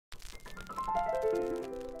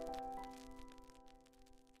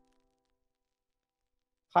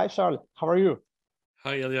Hi, Charlie. How are you?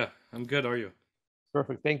 Hi, Ilya. I'm good. How are you?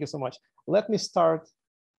 Perfect. Thank you so much. Let me start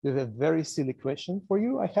with a very silly question for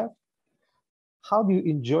you. I have. How do you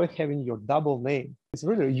enjoy having your double name? It's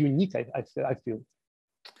really unique. I feel.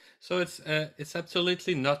 So it's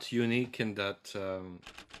absolutely not unique in that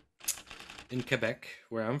in Quebec,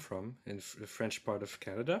 where I'm from, in the French part of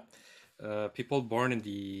Canada, people born in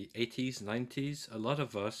the 80s, 90s, a lot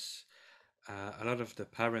of the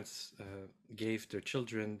parents gave their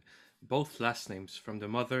children both last names from the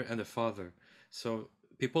mother and the father. So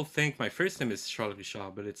people think my first name is Charles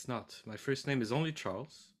Richard, but it's not. My first name is only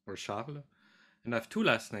Charles or Charles. And I have two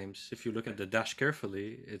last names. If you look at the dash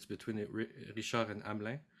carefully, it's between Richard and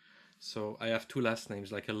Hamelin. So I have two last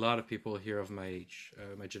names, like a lot of people here of my age,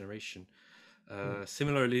 my generation. Mm.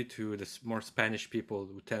 Similarly to the more Spanish people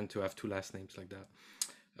who tend to have two last names like that.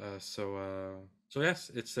 So yes,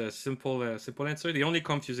 it's a simple answer. The only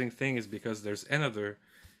confusing thing is because there's another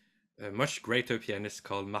much greater pianist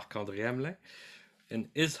called Marc-Andre Hamelin, and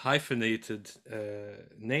his hyphenated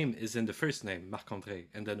name is in the first name, Marc-Andre,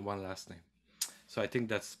 and then one last name. So I think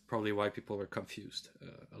that's probably why people were confused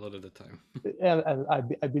a lot of the time. And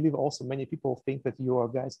I believe also many people think that you are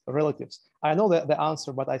guys relatives. I know the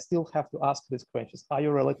answer, but I still have to ask these questions. Are you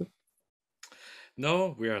relative?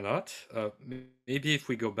 No, we are not. Maybe if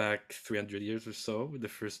we go back 300 years or so, the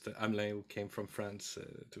first Hamelin who came from France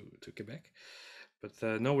to Quebec.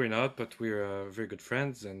 But no, we're not. But we're very good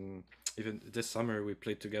friends, and even this summer we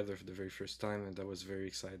played together for the very first time, and that was very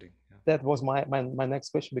exciting. Yeah. That was my next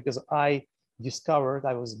question because I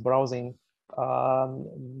was browsing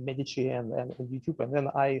Medici and YouTube, and then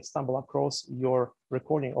I stumbled across your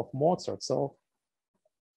recording of Mozart. So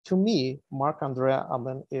to me, Marc-Andre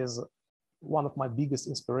Hamelin is one of my biggest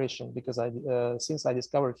inspiration because since I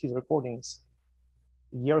discovered his recordings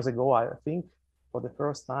years ago, I think for the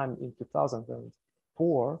first time in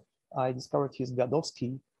 2004, I discovered his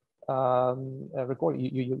Godowski recording.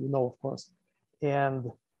 You know, of course,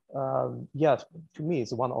 and yeah, to me,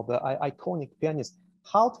 it's one of the iconic pianists.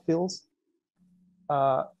 How it feels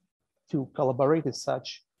uh, to collaborate with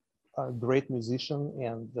such a great musician,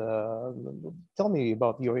 and tell me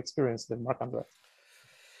about your experience with Marc Andre.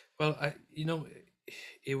 Well,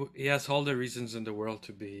 he has all the reasons in the world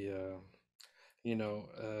to be, you know,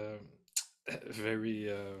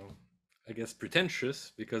 very, I guess,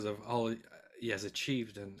 pretentious because of all he has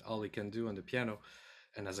achieved and all he can do on the piano,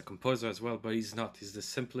 and as a composer as well. But he's not. He's the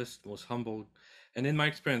simplest, most humble, and in my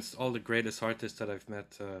experience, all the greatest artists that I've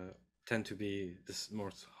met tend to be this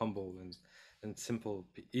most humble and simple,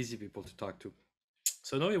 easy people to talk to.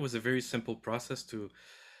 So no, it was a very simple process to.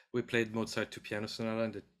 We played Mozart two piano sonata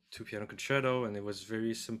and the two piano concerto, and it was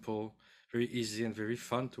very simple, very easy, and very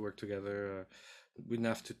fun to work together. We didn't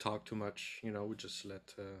have to talk too much, we just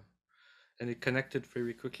and it connected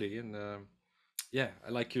very quickly. And yeah, I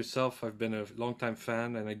like yourself. I've been a long time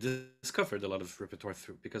fan, and I discovered a lot of repertoire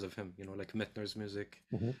through because of him. Like Mettner's music,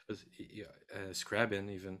 Mhm. Scriabin,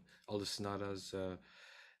 even all the sonatas,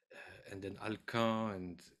 and then Alcan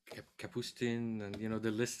and Kapustin, and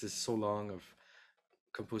the list is so long of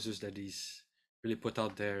composers that he's really put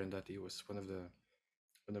out there, and that he was one of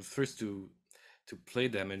the first to play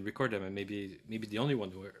them and record them, and maybe the only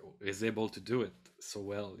one who is able to do it so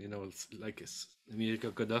well. It's like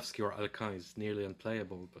Mirko Godowski or Alcan is nearly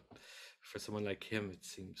unplayable, but for someone like him, it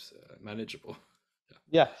seems manageable.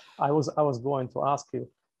 Yeah, I was going to ask you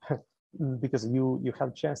because you had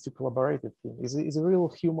a chance to collaborate with him. Is a real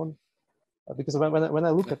human? Because when I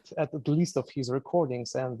look at the list of his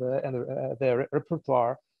recordings and the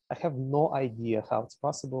repertoire, I have no idea how it's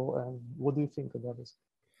possible. And what do you think about this?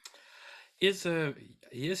 Is a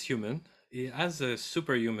He is human. He has a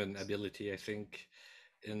superhuman ability, I think,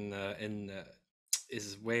 in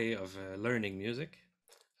his way of learning music.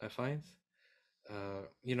 I find,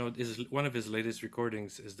 one of his latest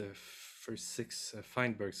recordings is the first six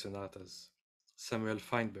Feinberg sonatas. Samuel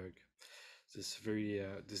Feinberg,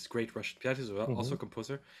 this great Russian pianist, also Mhm.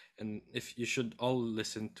 composer, and if you should all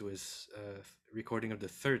listen to his recording of the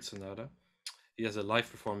third sonata. He has a live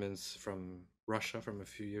performance from Russia from a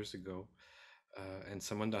few years ago, and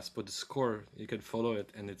someone that's put the score. You can follow it,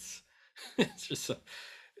 and it's it's just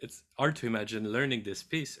it's hard to imagine learning this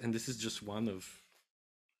piece. And this is just one of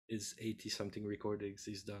his 80 something recordings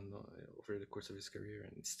he's done over the course of his career,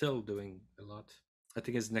 and still doing a lot. I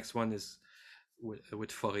think his next one is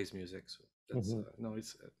with Forêt's music. So that's Mhm. no,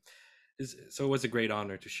 so it was a great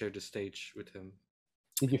honor to share the stage with him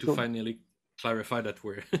Did you and to feel? finally clarify that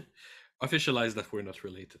we're officialize that we're not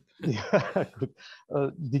related. Yeah, good.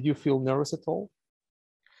 Did you feel nervous at all?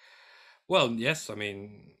 Well, yes, I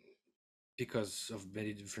mean, because of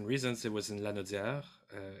many different reasons. It was in La Naudière.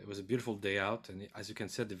 It was a beautiful day out, and as you can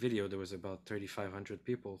see at the video, there was about 3,500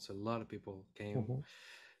 people. So a lot of people came, Mhm.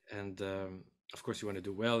 and of course, you want to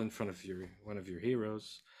do well in front of your one of your heroes.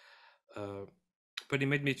 Uh, but it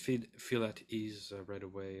made me feel at ease right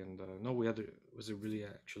away. And no, it was a really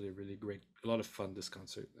actually a really great, a lot of fun. This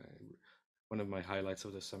concert, one of my highlights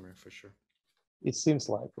of the summer for sure. It seems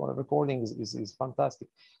like one of recording is fantastic.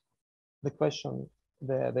 The question,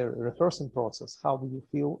 the rehearsing process, how do you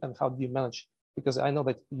feel and how do you manage? Because I know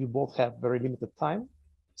that you both have very limited time.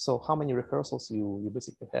 So how many rehearsals you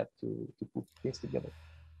basically had to put things together?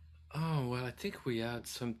 Oh, well, I think we had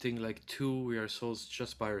something like 2 rehearsals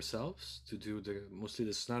just by ourselves to do mostly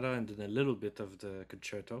the sonata and then a little bit of the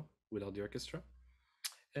concerto without the orchestra.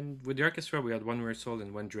 And with the orchestra, we had one rehearsal and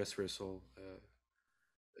one dress rehearsal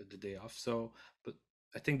the day off. So, but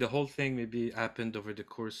I think the whole thing maybe happened over the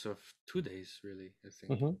course of 2 days, really, I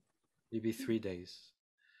think. Mm-hmm. Maybe 3 days.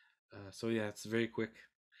 So yeah, it's very quick.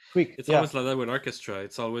 Quick, It's yeah. always like that with orchestra.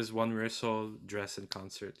 It's always one rehearsal, dress, and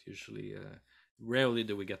concert. Usually, rarely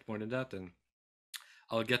do we get more than that, and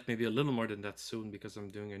I'll get maybe a little more than that soon because I'm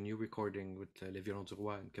doing a new recording with Les Violons du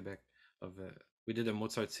Roi in Quebec. We did a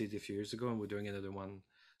Mozart CD a few years ago, and we're doing another one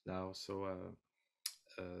now.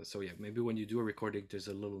 So yeah, maybe when you do a recording, there's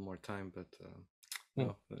a little more time, but Mm.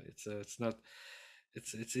 no, it's not.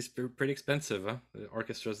 It's pretty expensive, huh? The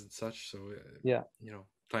orchestras and such. So Yeah.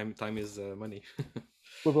 time is money.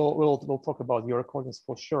 We'll talk about your recordings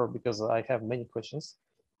for sure because I have many questions.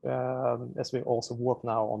 As we also work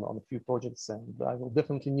now on a few projects, and I will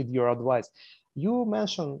definitely need your advice. You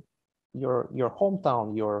mentioned your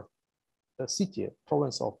hometown, your city,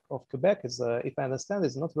 province of Quebec is, if I understand,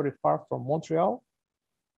 is not very far from Montreal,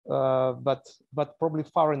 but probably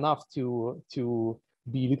far enough to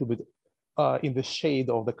be a little bit in the shade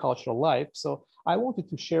of the cultural life. So I wanted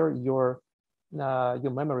to share your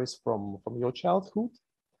memories from your childhood,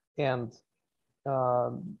 and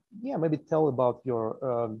yeah, maybe tell about your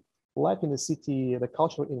life in the city, the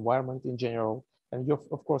cultural environment in general, and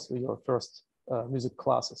of course your first music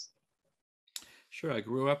classes. Sure, I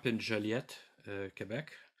grew up in Joliette,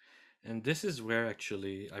 Quebec, and this is where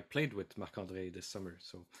actually I played with Marc-Andre this summer.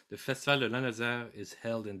 So the Festival de la Nazaire is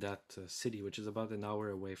held in that city, which is about an hour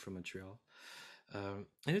away from Montreal.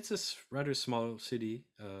 And it's a rather small city,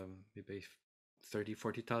 maybe 30,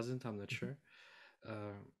 40,000, I'm not sure.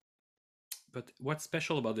 Uh, but what's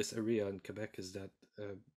special about this area in Quebec is that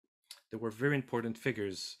there were very important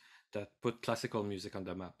figures that put classical music on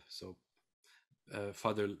the map. So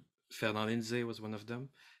Father Fernand Lindsay was one of them,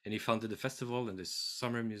 and he founded the festival and this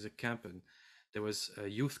summer music camp, and there was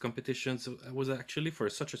youth competitions. So it was actually, for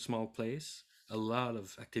such a small place, a lot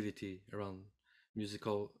of activity around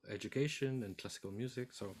musical education and classical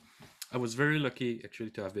music. So I was very lucky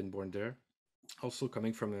actually to have been born there. Also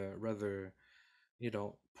coming from a rather,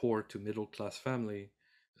 poor to middle class family.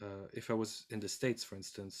 If I was in the States, for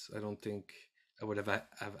instance, I don't think I would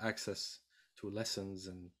have access to lessons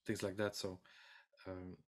and things like that.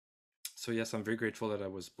 Um, so yes, I'm very grateful that I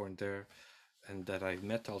was born there and that I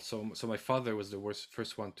met also. So my father was the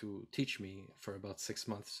first one to teach me for about 6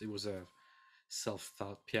 months. He was a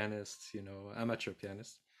self-taught pianist, amateur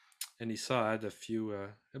pianist, and he saw I had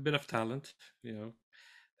a bit of talent,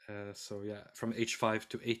 so yeah, from age 5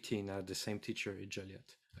 to 18, I had the same teacher in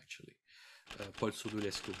Joliet, actually, Paul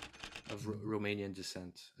Surdulescu, of Romanian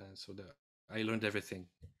descent. I learned everything.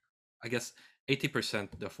 I guess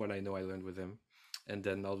 80% of what I know I learned with him, and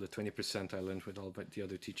then all the 20% I learned with all the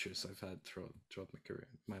other teachers I've had throughout my career,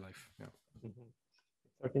 my life. Yeah. Mhm.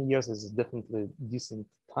 13 years is definitely a decent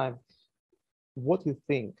time. What do you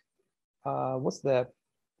think? What's the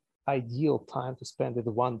ideal time to spend with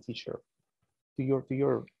one teacher, to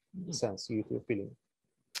your sense, to your feeling?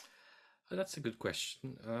 That's a good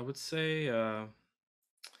question. I would say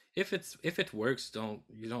if it works, don't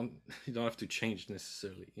you don't you don't have to change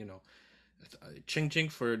necessarily. Changing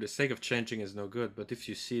for the sake of changing is no good. But if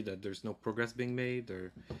you see that there's no progress being made,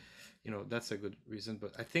 or that's a good reason.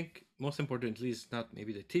 But I think most importantly is not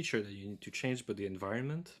maybe the teacher that you need to change, but the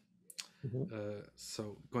environment. Mhm.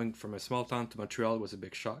 So going from a small town to Montreal was a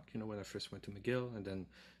big shock. When I first went to McGill, and then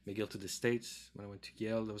McGill to the States. When I went to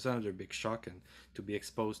Yale, there was another big shock, and to be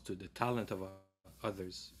exposed to the talent of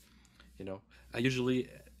others. I usually,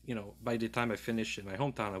 by the time I finished in my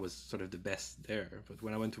hometown, I was sort of the best there. But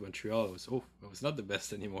when I went to Montreal, I was not the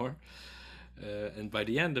best anymore. And by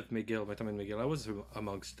the end of McGill, my time in McGill, I was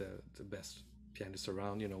amongst the best pianists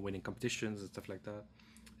around, winning competitions and stuff like that.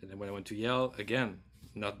 And then when I went to Yale, again,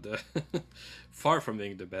 not the far from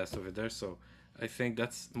being the best over there. So I think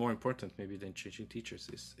that's more important maybe than changing teachers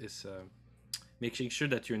is making sure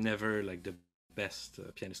that you're never like the best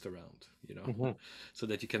pianist around, you know, Mhm. so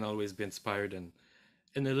that you can always be inspired. And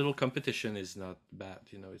a little competition is not bad,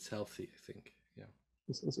 you know, it's healthy, I think. Yeah.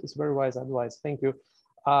 It's very wise advice. Thank you.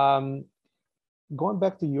 Um, Going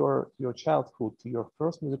back to your childhood, to your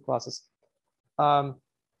first music classes, um,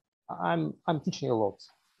 I'm teaching a lot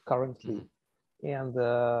currently, Mm-hmm. and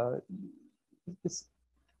it's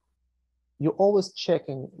you're always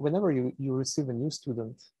checking whenever you receive a new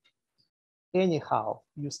student. Anyhow,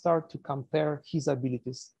 you start to compare his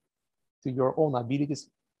abilities to your own abilities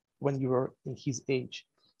when you were in his age.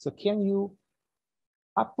 So can you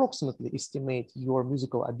approximately estimate your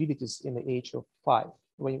musical abilities in the age of 5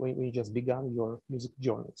 when you just began your music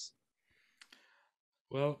journeys?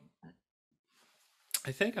 Well,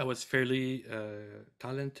 I think I was fairly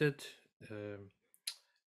talented,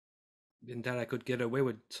 in that I could get away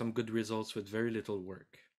with some good results with very little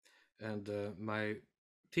work. And my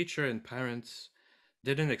teacher and parents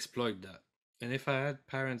didn't exploit that. And if I had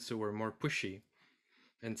parents who were more pushy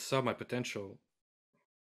and saw my potential,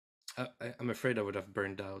 I'm afraid I would have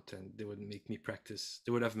burned out, and they would make me practice.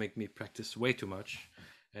 They would have made me practice way too much,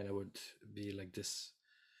 and I would be like this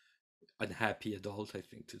unhappy adult, I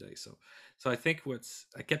think, today. So I think what's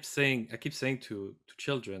I keep saying to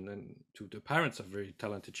children and to the parents of very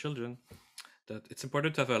talented children, that it's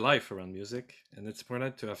important to have a life around music, and it's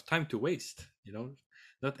important to have time to waste, you know.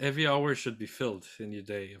 Not every hour should be filled in your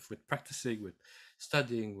day with practicing, with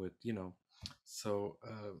studying, with, you know. So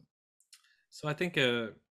uh, so I think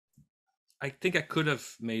I could have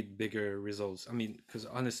made bigger results. I mean, because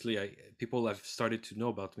honestly, I people have started to know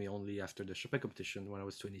about me only after the Chopin competition when I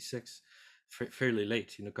was 26, fairly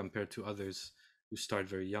late, you know, compared to others who start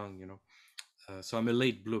very young, you know. So I'm a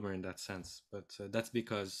late bloomer in that sense, but that's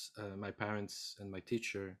because my parents and my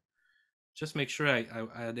teacher just make sure I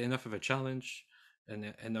had enough of a challenge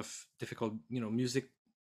and enough difficult, you know, music.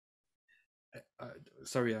 Uh,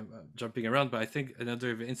 Sorry, I'm jumping around, but I think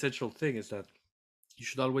another essential thing is that you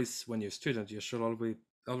should always, when you're a student, you should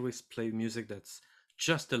always play music that's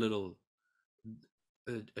just a little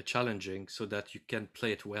challenging, so that you can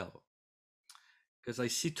play it well. Because I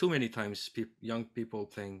see too many times young people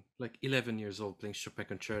playing like 11 years old playing Chopin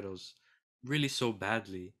concertos really so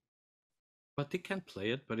badly, but they can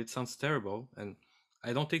play it, but it sounds terrible. And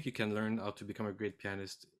I don't think you can learn how to become a great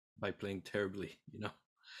pianist by playing terribly, you know.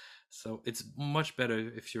 So it's much better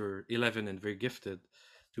if you're 11 and very gifted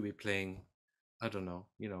to be playing, I don't know,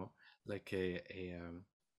 you know, like a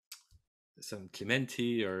some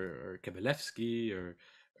Clementi or Kabelevsky or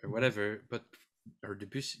Mhm. whatever, but or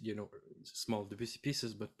Debussy, you know, small Debussy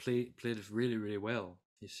pieces, but play it really really well.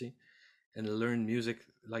 You see, and learn music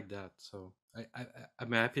like that. So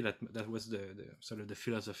I'm happy that that was the sort of the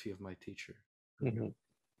philosophy of my teacher growing up. Mhm.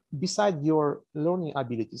 Beside your learning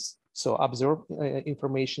abilities, so observe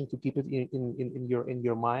information to keep it in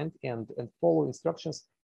your mind and follow instructions,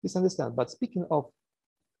 please understand. But speaking of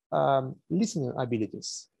listening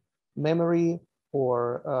abilities, memory,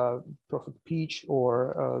 or perfect pitch,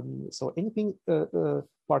 or so anything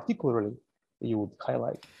particularly you would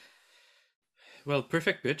highlight? Well,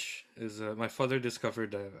 perfect pitch is my father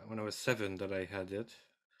discovered when I was 7 that I had it.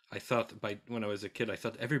 I thought by when I was a kid, I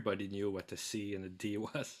thought everybody knew what a C and a D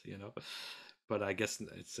was, you know, but I guess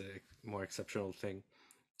it's a more exceptional thing.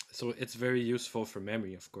 So it's very useful for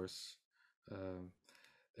memory, of course. Um,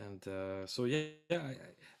 and so yeah,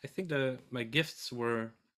 I think my gifts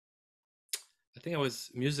were. I think I was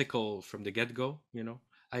musical from the get go. You know,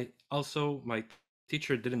 I also my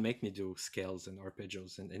teacher didn't make me do scales and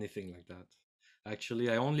arpeggios and anything like that. Actually,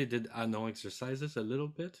 I only did no exercises a little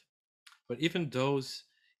bit, but even those,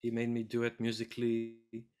 he made me do it musically.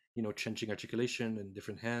 You know, changing articulation and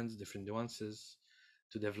different hands, different nuances,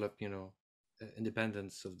 to develop, you know,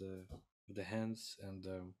 independence of the hands.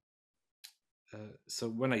 And so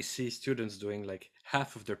when I see students doing like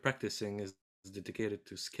half of their practicing is dedicated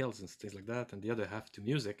to scales and things like that, and the other half to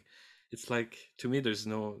music, it's like, to me there's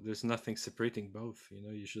nothing separating both. You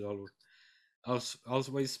know, you should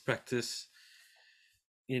always practice,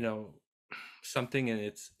 you know, something, and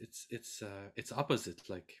it's opposite.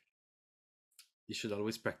 Like, you should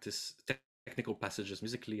always practice technical passages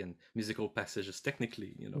musically and musical passages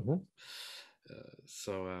technically. You know, Mhm.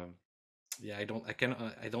 so yeah, I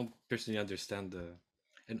don't personally understand the,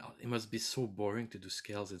 and it must be so boring to do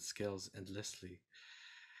scales and scales endlessly.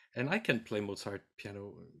 And I can play Mozart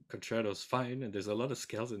piano concertos fine, and there's a lot of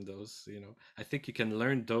scales in those. You know, I think you can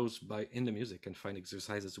learn those by in the music and find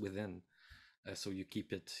exercises within, so you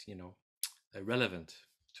keep it, you know, relevant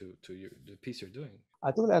to the piece you're doing.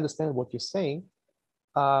 I totally understand what you're saying.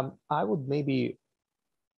 I would maybe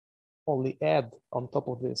only add on top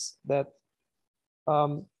of this that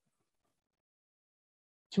um,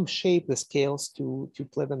 to shape the scales, to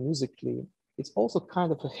play them musically, it's also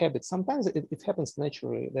kind of a habit. Sometimes it happens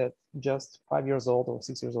naturally that just 5 years old or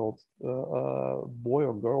 6 years old boy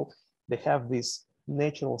or girl, they have this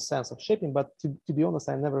natural sense of shaping. But to be honest,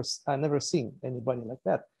 I never seen anybody like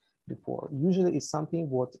that before. Usually it's something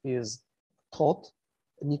what is taught,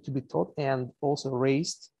 need to be taught and also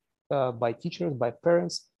raised by teachers, by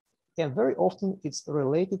parents. And very often it's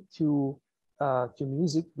related to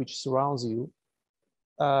music which surrounds you.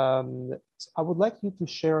 I would like you to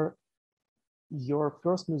share your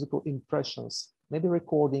first musical impressions, maybe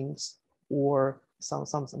recordings, or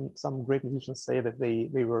some great musicians say that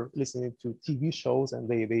they were listening to TV shows and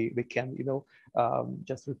they can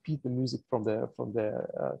just repeat the music from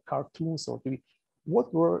the cartoons or TV.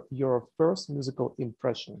 What were your first musical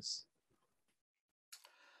impressions?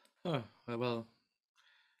 Oh, well,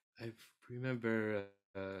 I remember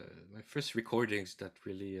my first recordings that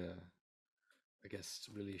really, I guess,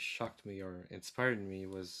 really shocked me or inspired me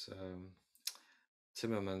was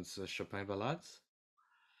Timmerman's Chopin Ballades,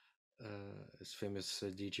 his famous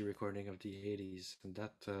DG recording of the '80s, and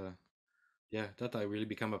that, yeah, that I really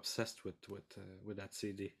become obsessed with that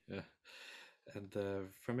CD, and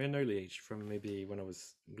from an early age, from maybe when I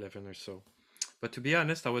was 11 or so. But to be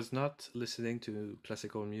honest, I was not listening to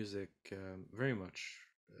classical music very much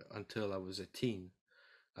until I was a teen.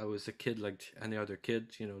 I was a kid like any other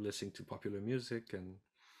kid, listening to popular music and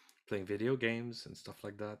playing video games and stuff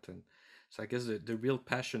like that. And so I guess the real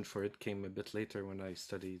passion for it came a bit later when I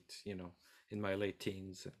studied, in my late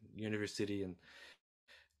teens and university,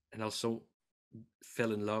 and also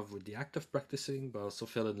fell in love with the act of practicing, but also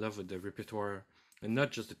fell in love with the repertoire, and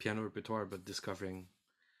not just the piano repertoire, but discovering,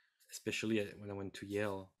 especially when I went to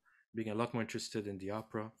Yale, being a lot more interested in the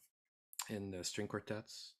opera and string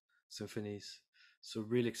quartets, symphonies. So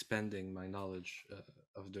really expanding my knowledge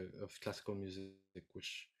of classical music,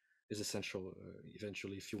 which is essential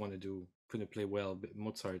eventually if you want to play well.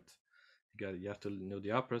 Mozart, you have to know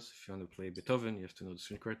the operas. If you want to play Beethoven, you have to know the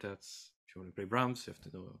string quartets. If you want to play Brahms, you have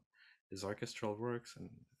to know his orchestral works, and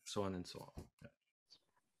so on and so on. Yeah.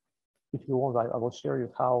 If you want, I will share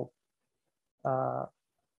you uh,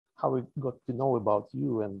 how we got to know about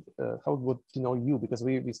you and how we got to know you, because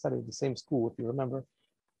we studied the same school, if you remember.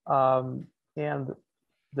 And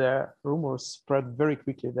the rumors spread very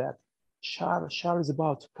quickly that Charles is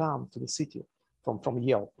about to come to the city from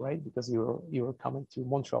Yale, right? Because you were coming to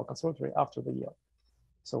Montreal Conservatory after the Yale.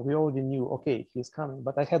 So we already knew, okay, he's coming,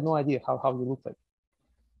 but I had no idea how you looked like.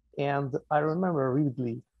 And I remember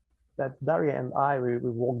vividly that Daria and I, we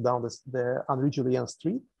walked down the Henri Julien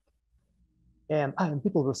street, and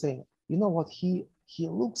people were saying, you know what, he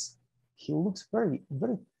looks very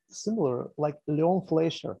similar, like Leon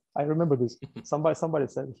Fleisher. I remember this. Somebody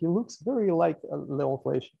said he looks very like Leon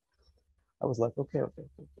Fleisher. I was like, okay, okay.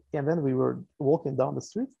 And then we were walking down the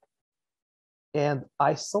street, and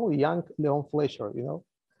I saw young Leon Fleisher,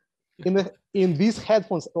 in these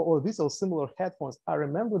headphones or these or similar headphones. I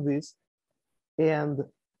remember this, and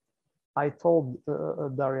I told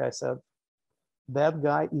Daria, I said, that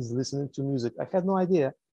guy is listening to music. I had no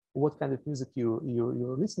idea what kind of music you're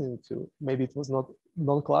listening to. Maybe it was not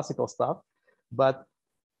non-classical stuff, but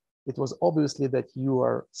it was obviously that you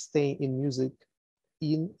are staying in music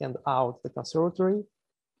in and out the conservatory.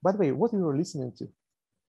 By the way, what you were listening to?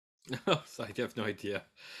 So I have no idea.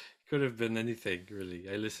 Could have been anything, really.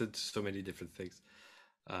 I listened to so many different things.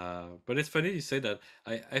 But it's funny you say that.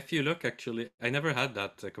 If you look, actually, I never had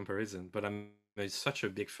that comparison, but I'm such a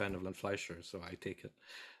big fan of Leon Fleischer, so I take it.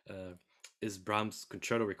 Uh, is Brahms'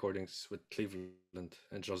 concerto recordings with Cleveland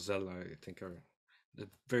and Giselle, I think, are the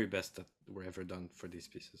very best that were ever done for these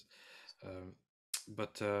pieces. Um,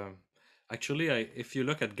 but actually, if you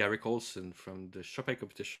look at Garrick Olson from the Chopin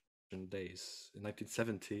competition days in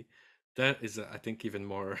 1970, that is, I think, even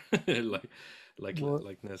more Well,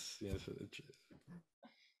 likeness. Yes.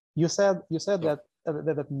 you said So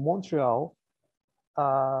that Montreal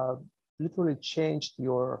uh, literally changed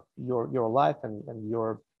your life and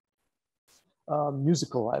your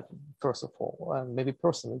musical life, first of all, and maybe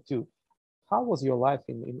personally too. How was your life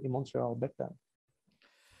in Montreal back then?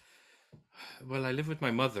 well, I live with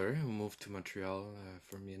my mother who moved to Montreal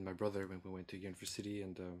for me and my brother when we went to university,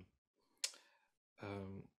 and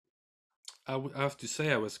um, I have to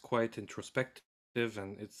say I was quite introspective,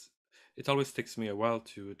 and it always takes me a while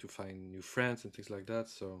to find new friends and things like that.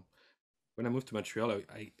 So when I moved to Montreal,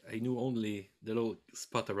 I knew only the little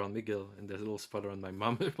spot around McGill and the little spot around my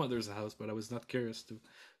mother's house, but I was not curious to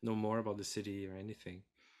know more about the city or anything.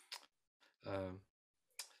 Um,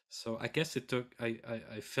 So I guess it took.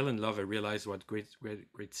 I fell in love. I realized what great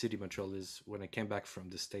city Montreal is when I came back from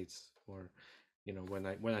the States, or when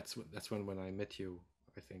that's when I met you.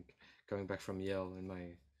 I think coming back from Yale in my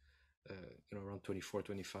around 24,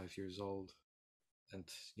 25 years old, and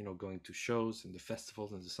going to shows and the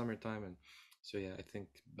festivals in the summertime, and so yeah, I think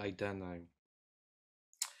by then I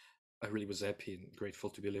really was happy and grateful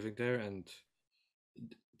to be living there. And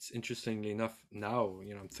it's interestingly enough now,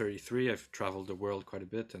 I'm 33. I've traveled the world quite a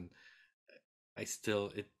bit, and I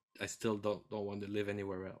still it I still don't want to live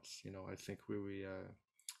anywhere else. I think we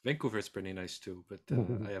Vancouver is pretty nice too, but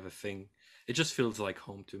I have a thing. It just feels like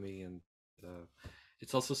home to me, and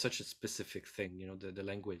it's also such a specific thing. The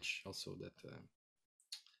language also that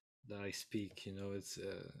I speak.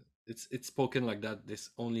 It's spoken like that. This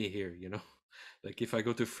only here. Like if I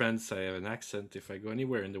go to France, I have an accent. If I go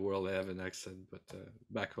anywhere in the world, I have an accent. But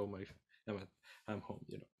back home, I'm home.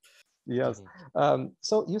 Yes. Mhm.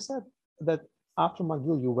 So you said that after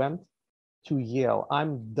McGill, you went to Yale.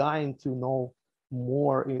 I'm dying to know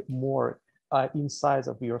more insights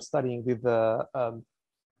of your studying with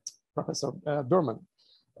Professor Berman,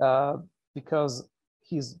 uh, because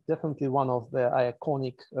he's definitely one of the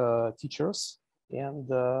iconic teachers. And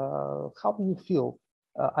how do you feel?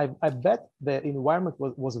 I bet the environment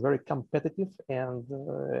was very competitive and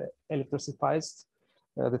electrified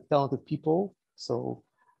with talented people. So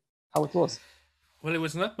how it was? Well, it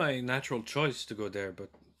was not my natural choice to go there, but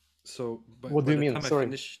What do by you the mean? time I Sorry.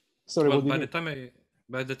 finished, Sorry, well, what do you mean?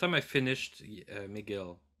 by the time I finished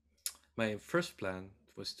McGill, my first plan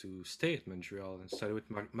was to stay at Montreal and study with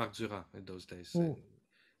Marc Durand in those days in Hmm.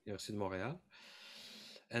 Université de Montréal.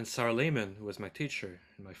 And Sarah Lehman, who was my teacher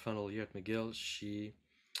in my final year at McGill, she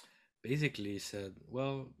basically said,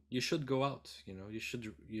 "Well, you should go out. You should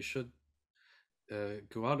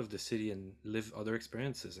go out of the city and live other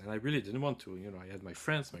experiences." And I really didn't want to. I had my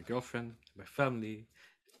friends, my girlfriend, my family,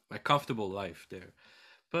 my comfortable life there.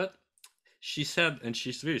 But she said, and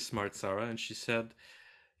she's very smart, Sarah, and she said,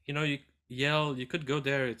 Yale, you could go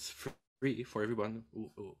there. It's free for everyone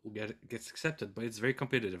who gets accepted, but it's very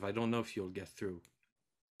competitive. I don't know if you'll get through,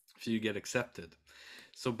 if you get accepted.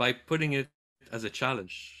 So by putting it as a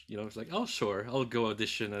challenge, it's like, oh sure, I'll go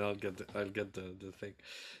audition and I'll get the thing.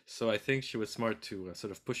 So I think she was smart to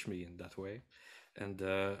sort of push me in that way, and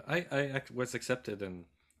I was accepted, and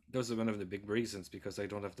those are one of the big reasons, because I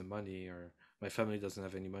don't have the money, or my family doesn't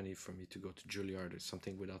have any money for me to go to Juilliard or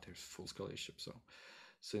something without their full scholarship. So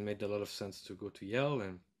it made a lot of sense to go to Yale,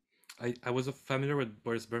 and I was familiar with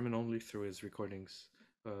Boris Berman only through his recordings,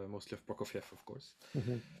 mostly of Prokofiev, of course.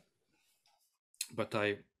 Mhm. But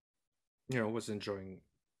I was enjoying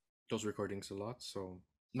those recordings a lot. So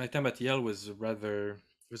my time at Yale was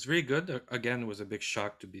really good. Again, it was a big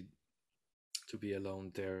shock to be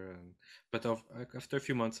alone there. But after a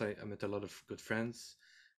few months, I met a lot of good friends.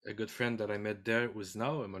 A good friend that I met there was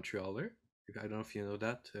now a Montrealer. I don't know if you know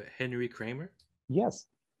that, Henry Kramer. Yes,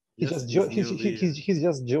 Yes, he's he newly. he's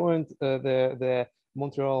just joined the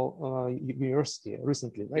Montreal University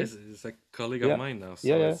recently, right? Yes, he's a colleague of Yeah, mine now. yeah,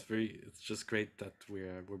 So yeah. it's just great that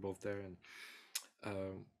we're both there,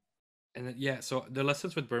 um, yeah. So the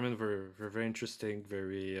lessons with Berman were very interesting.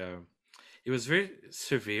 It was very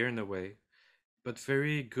severe in a way, but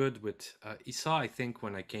very good with. He saw, I think,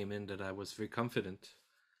 when I came in, that I was very confident,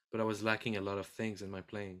 but I was lacking a lot of things in my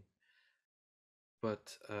playing.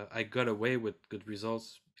 But I got away with good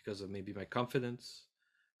results because of maybe my confidence,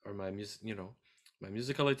 or my my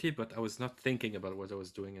musicality. But I was not thinking about what I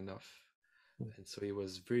was doing enough, and so he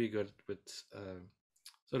was very good with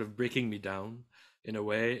sort of breaking me down in a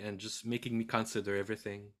way, and just making me consider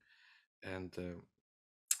everything. And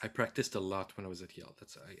I practiced a lot when I was at Yale.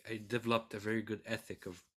 I developed a very good ethic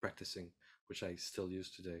of practicing, which I still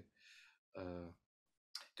use today.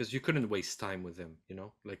 Because you couldn't waste time with him,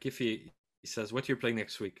 Like if he says, "What you're playing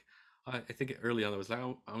next week?" I think early on I was like,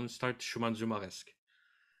 I'm gonna start Schumann Zumaresque,"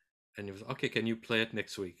 and he was, "Okay, can you play it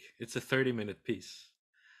next week? It's a 30-minute piece,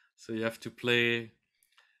 so you have to play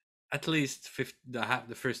at least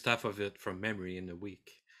the first half of it from memory in a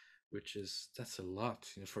week," that's a lot.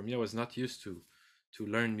 For me, I was not used to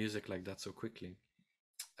learn music like that so quickly.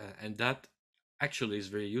 And that actually is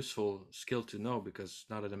very useful skill to know, because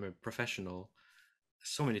now that I'm a professional,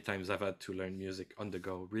 so many times I've had to learn music on the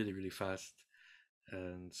go really, really fast.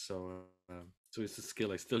 And so it's a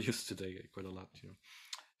skill I still use today quite a lot.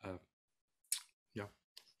 Uh, yeah.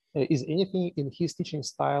 Is anything in his teaching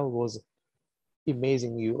style was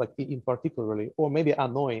amazing you, like in particularly, or maybe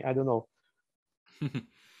annoying? I don't know.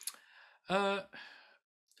 uh,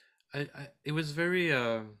 it was very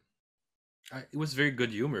it was very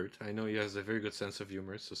good humored. I know he has a very good sense of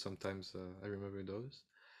humor, so sometimes I remember those.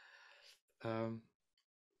 Um,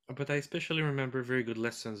 but I especially remember very good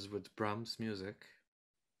lessons with Brahms music.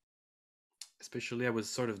 Especially, I was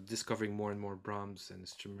sort of discovering more and more Brahms and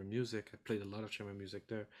his chamber music. I played a lot of chamber music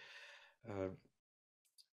there. Uh,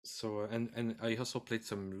 and I also played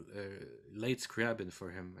some late Scriabin for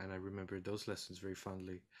him, and I remember those lessons very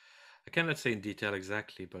fondly. I cannot say in detail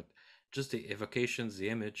exactly, but just the evocations, the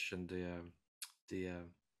image, and the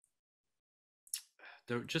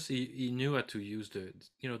just he knew how to use the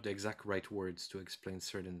exact right words to explain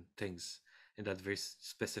certain things in that very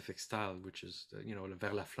specific style, which is le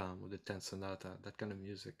vers la flamme or the tenth sonata, that kind of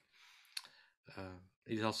music.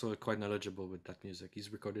 He's also quite knowledgeable with that music.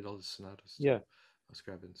 He's recorded all the sonatas too, Yeah.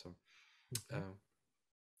 Scriabin. So, Mhm. uh,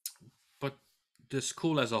 but the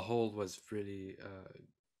school as a whole was really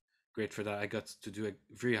great for that. I got to do a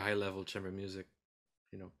very high level chamber music,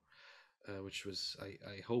 you know, which was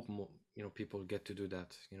I hope more, people get to do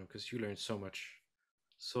that, because you learn so much,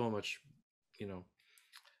 you know,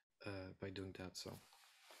 by doing that. So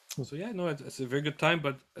yeah, no, it's a very good time,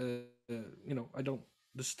 but I don't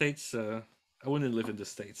the states. I wouldn't live in the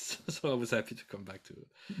states, so I was happy to come back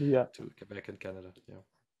Yeah. to Quebec and Canada. Yeah.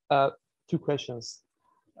 Uh, Two questions.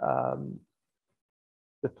 Um,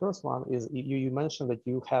 the first one is you mentioned that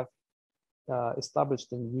you have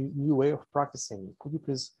established a new way of practicing. Could you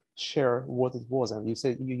please share what it was? And you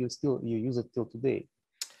said you use it till today.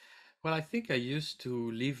 Well, I think I used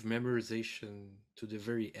to leave memorization to the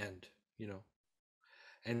very end, you know.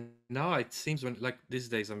 And now it seems like these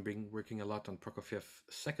days I'm working a lot on Prokofiev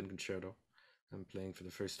second concerto. I'm playing for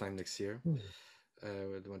the first time next year Hmm.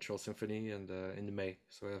 with the Montreal Symphony and in May.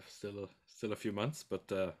 So I have still a few months, but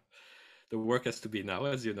the work has to be now,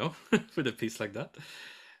 as you know, with a piece like that.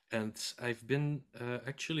 And I've been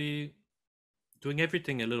actually doing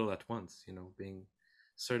everything a little at once, being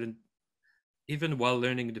certain even while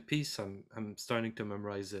learning the piece, I'm starting to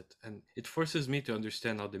memorize it, and it forces me to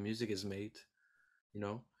understand how the music is made, you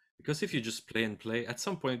know, because if you just play and play, at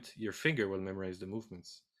some point your finger will memorize the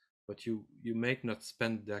movements, but you may not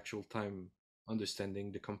spend the actual time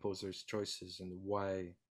understanding the composer's choices and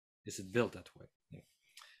why is it built that way. Yeah.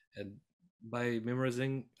 And by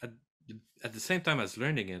memorizing at the same time as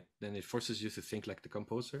learning it, then it forces you to think like the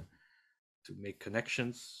composer, to make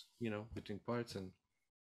connections, between parts,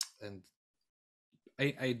 and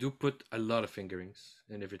I do put a lot of fingerings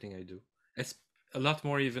in everything I do. It's a lot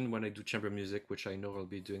more even when I do chamber music, which I know I'll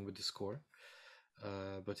be doing with the score.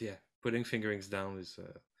 But yeah, putting fingerings down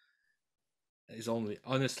is only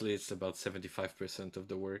honestly it's about 75% of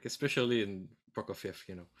the work, especially in Prokofiev.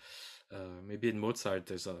 Maybe in Mozart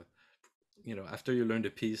there's after you learn the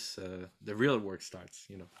piece, the real work starts.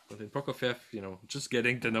 But in Prokofiev, just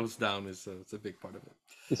getting the notes down is it's a big part of it.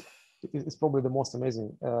 It's, it's probably the most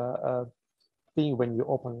amazing thing when you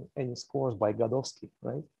open any scores by Godowski,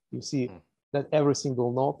 right? You see that every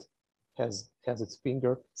single note has its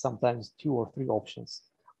finger, sometimes 2 or 3 options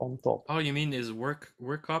on top. Oh, you mean his work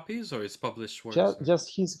copies or his published works?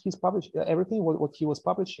 Just his published everything what he was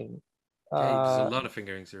publishing. Yeah, there's a Uh, lot of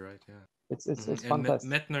fingerings. You're right. Yeah. it's And fantastic.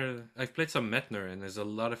 Metner, I've played some Metner, and there's a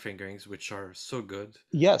lot of fingerings which are so good.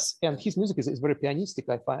 Yes, and And his music is very pianistic.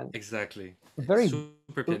 I find exactly, very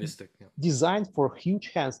super pianistic. Yeah. designed for huge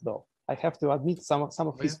hands, though. I have to admit some of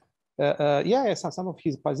Oh yeah. his some of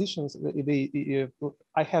his positions.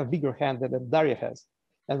 I have bigger hand than Daria has,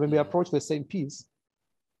 and when we approach the same piece,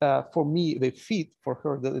 for me they fit. For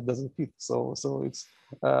her, that it doesn't fit. So it's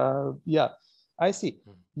yeah. I see.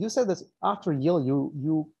 You said that after Yale,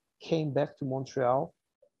 you came back to Montreal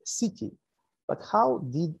city, but how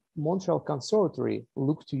did Montreal Conservatory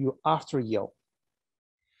look to you after Yale?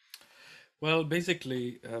 Well,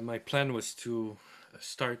 basically, my plan was to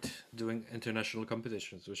start doing international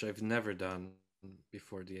competitions, which I've never done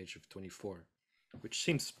before the age of 24, which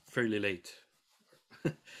seems fairly late,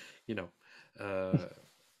 you know, uh,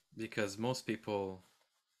 because most people,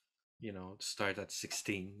 start at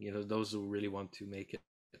 16, those who really want to make it.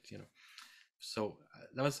 So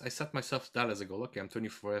I set myself that as a goal. Okay, I'm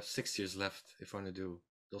 24, I have 6 years left if I want to do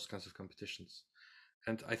those kinds of competitions.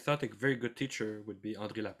 And I thought a very good teacher would be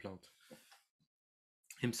André Laplante,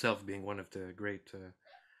 himself being one of the great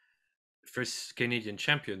first Canadian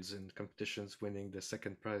champions in competitions, winning the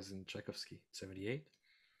second prize in Tchaikovsky, 78.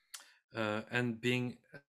 And being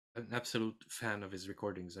an absolute fan of his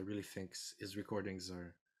recordings. I really think his recordings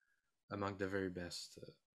are among the very best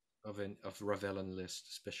of Ravel and Liszt,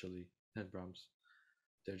 especially, and Brahms.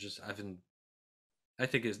 They're just haven't. I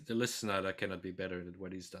think the Liszt Sonata cannot be better than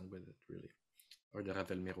what he's done with it, really, or the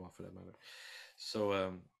Ravel Miroir for that matter.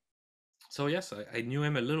 So, so yes, I knew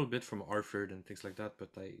him a little bit from Harvard and things like that, but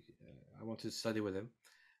I wanted to study with him,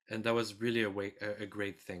 and that was really a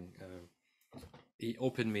great thing. he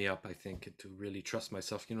opened me up, I think, to really trust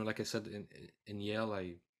myself. You know, like I said, in Yale,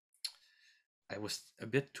 I was a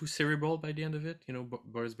bit too cerebral by the end of it. You know,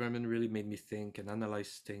 Boris Berman really made me think and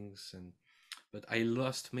analyze things, and but I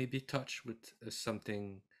lost maybe touch with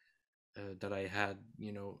something that I had,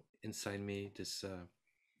 you know, inside me.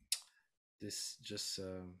 This just,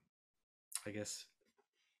 I guess,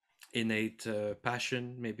 innate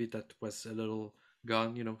passion, maybe that was a little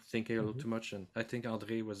gone. You know, thinking a little Mhm. too much, and I think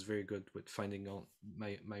Andre was very good with finding on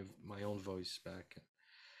my own voice back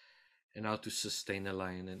and how to sustain a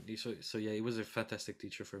line. And so yeah, he was a fantastic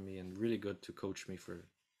teacher for me and really good to coach me for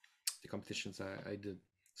the competitions I did.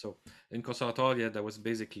 So in conservatoire, yeah, that was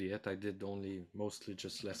basically it. I did only mostly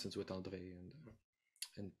just lessons with Andre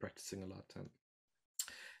and practicing a lot.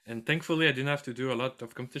 And thankfully, I didn't have to do a lot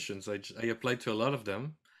of competitions. I applied to a lot of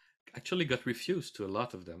them. Actually, got refused to a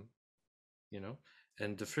lot of them. You know,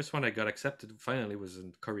 and the first one I got accepted finally was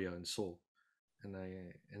in Korea in Seoul, and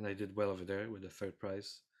I did well over there with the third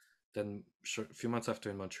prize. Then a few months after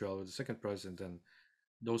in Montreal with the second prize, and then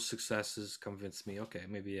those successes convinced me, okay,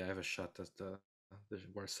 maybe I have a shot at the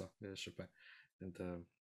Warsaw, the Chopin, and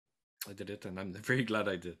I did it, and I'm very glad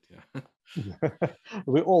I did. Yeah.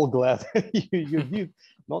 We're all glad you did,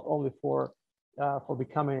 not only for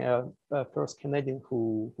becoming a first Canadian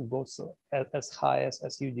who goes as high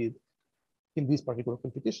as you did in this particular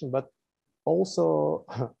competition, but also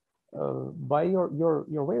by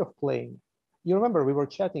your way of playing. You remember we were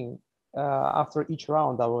chatting after each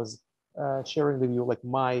round. I was sharing with you like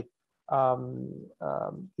my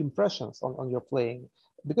impressions on your playing,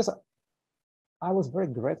 because I was very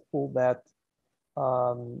grateful that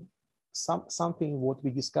um, something what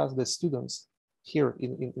we discuss the students here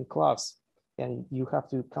in class, and you have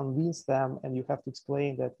to convince them and you have to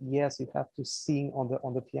explain that yes, you have to sing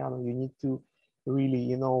on the piano, you need to really,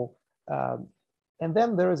 you know, um, and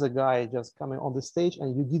then there is a guy just coming on the stage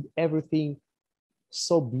and you did everything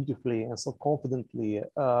so beautifully and so confidently.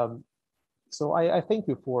 So I thank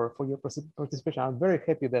you for your participation. I'm very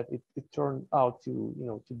happy that it turned out to, you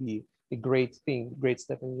know, to be a great thing, great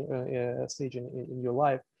step in stage in your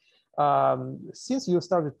life. Since you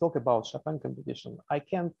started to talk about Chopin competition, I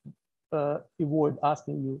can't avoid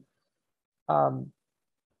asking you.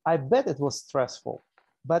 I bet it was stressful,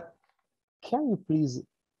 but can you please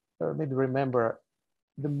maybe remember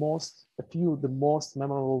the most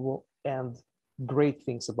memorable and great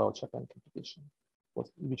things about Chopin competition,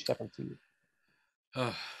 which happened to you?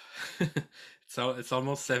 uh, it's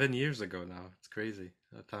almost 7 years ago now. It's crazy.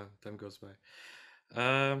 Time goes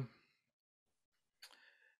by.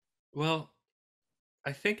 Well,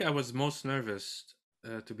 I think I was most nervous,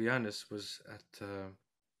 to be honest, was at.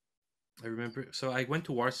 I remember. So I went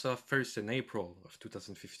to Warsaw first in April of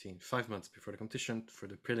 2015, 5 months before the competition for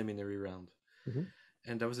the preliminary round, Mhm.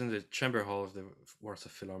 and I was in the chamber hall of the Warsaw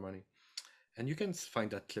Philharmonic, and you can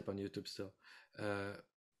find that clip on YouTube still. Uh,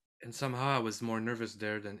 and somehow I was more nervous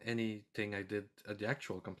there than anything I did at the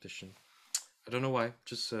actual competition. I don't know why,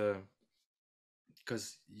 just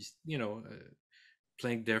because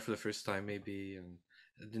playing there for the first time maybe, and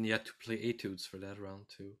then you had to play etudes for that round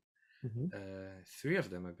too. Mhm. Three of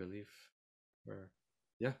them, I believe, were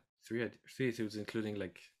yeah, three etudes, including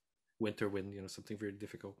like Winter Wind, something very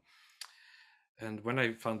difficult. And when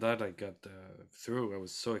I found out I got through, I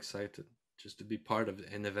was so excited just to be part of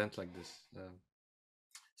an event like this.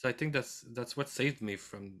 So I think that's what saved me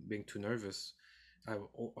from being too nervous.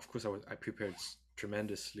 Of course, I prepared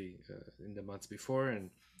tremendously in the months before,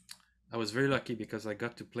 and I was very lucky because I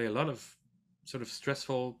got to play a lot of sort of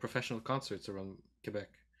stressful professional concerts around Quebec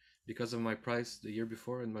because of my prize the year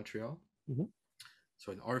before in Montreal. Mhm.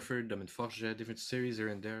 So in Orford, I'm in Forget, different series here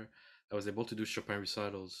and there. I was able to do Chopin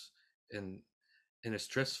recitals in in a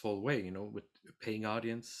stressful way, with paying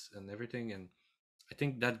audience and everything. And I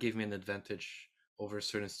think that gave me an advantage over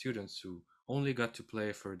certain students who only got to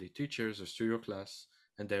play for the teachers or studio class,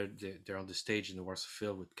 and they're on the stage in the Warsaw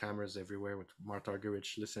Phil with cameras everywhere, with Mart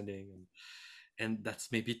Argerich listening, and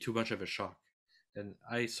that's maybe too much of a shock. And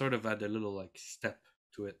I sort of had a little like step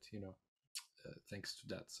to it, thanks to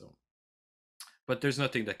that. So, but there's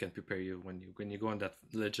nothing that can prepare you when you go on that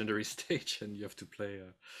legendary stage and you have to play.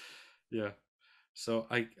 Yeah. So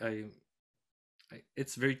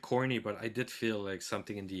it's very corny, but I did feel like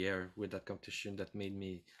something in the air with that competition that made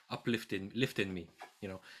me lifted me.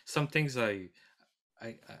 Some things I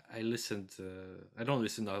listened. I don't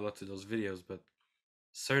listen a lot to those videos, but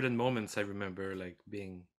certain moments I remember like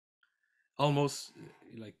being almost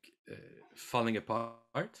falling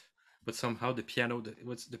apart. But somehow the piano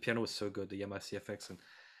was so good, the Yamaha CFX, and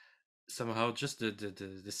somehow just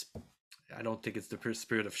this. I don't think it's the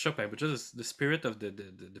spirit of Chopin, but just the spirit of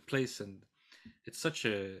the place and it's such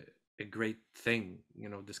a great thing, you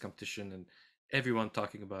know, this competition and everyone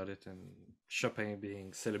talking about it and Chopin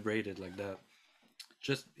being celebrated like that.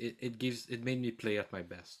 Just it made me play at my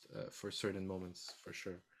best for certain moments for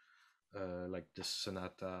sure. Like the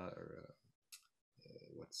sonata or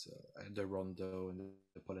what's the rondo and the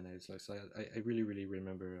polonaise. Like, so I really really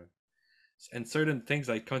remember. And certain things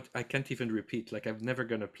I can't even repeat. Like I'm never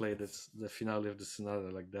gonna play the finale of the sonata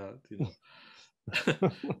like that. You know,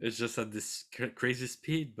 it's just at this crazy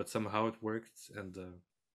speed, but somehow it worked. And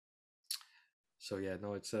so yeah,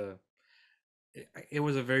 no, it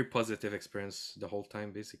was a very positive experience the whole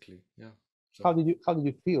time, basically. Yeah. So how did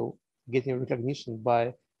you feel getting recognition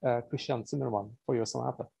by Christian Zimmermann for your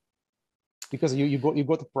sonata? Because you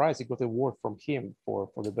got a prize, you got an award from him for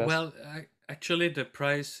the best. well, actually, the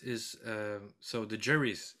prize is so the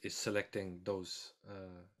juries is selecting those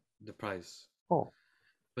the prize, Oh,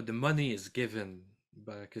 but the money is given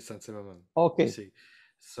by Christian Zimmermann. You okay. see,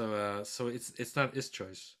 so it's not his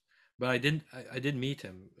choice. But I did meet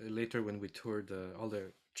him later when we toured all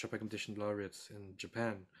the Chopin competition laureates in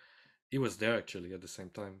Japan. He was there actually at the same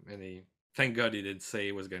time, and he thank God he didn't say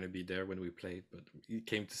he was going to be there when we played, but he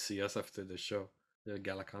came to see us after the show, the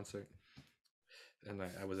gala concert, and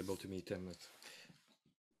I was able to meet him.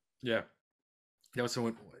 Yeah, that was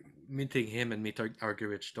someone meeting him and meet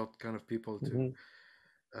Argerich, that kind of people too. Mm-hmm.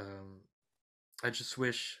 Um, I just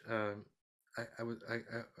wish I was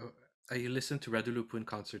I listened to Radulopou in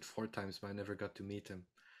concert 4 times, but I never got to meet him,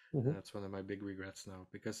 Mm-hmm. and that's one of my big regrets now.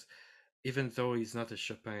 Because even though he's not a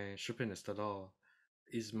Chopinist at all,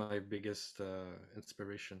 he's my biggest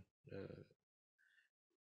inspiration. Uh,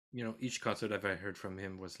 you know, each concert I've ever heard from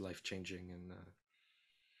him was life changing, and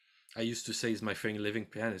I used to say he's my favorite living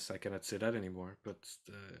pianist. I cannot say that anymore, but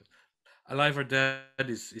alive or dead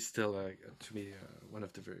is still to me one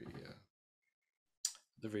of the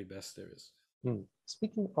very best there is. Mm.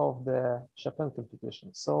 Speaking of the Chopin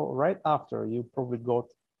competition, so right after you probably got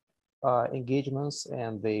engagements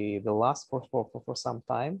and they last for some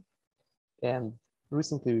time, and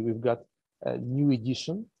recently we've got a new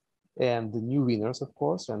edition and the new winners, of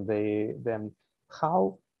course, and they then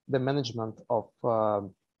how the management of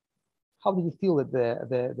how did you feel that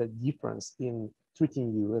the difference in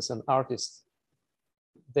treating you as an artist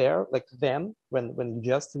there, like then when you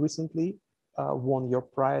just recently won your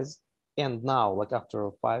prize, and now, like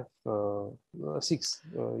after 6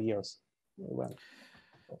 years, when?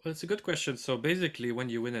 Well, it's a good question. So basically, when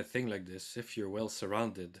you win a thing like this, if you're well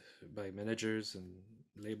surrounded by managers and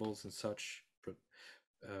labels and such,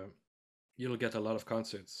 uh, you'll get a lot of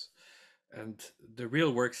concerts, and the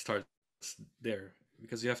real work starts there because you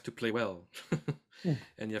have to play well, Mm,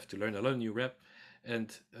 and you have to learn a lot of new rep,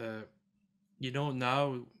 and you know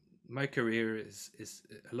now my career is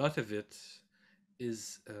a lot of it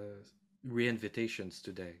is re-invitations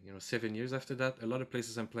today. You know, 7 years after that, a lot of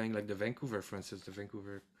places I'm playing, like the Vancouver, for instance, the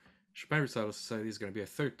Vancouver Chopin Recital Society is going to be a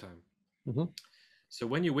third time. mhm. So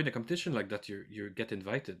when you win a competition like that, you get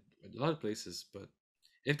invited a lot of places. But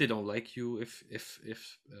if they don't like you, if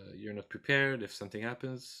you're not prepared, if something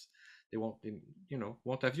happens, they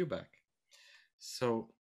won't have you back.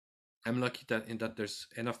 So I'm lucky that in that there's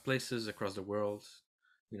enough places across the world,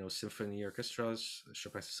 you know, symphony orchestras,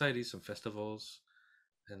 Chopin societies, some festivals,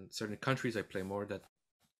 and certain countries I play more that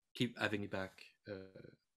keep having me back.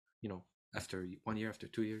 You know, after 1 year, after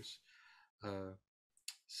 2 years. Uh,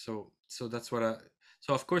 so that's what I.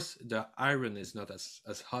 So of course the iron is not as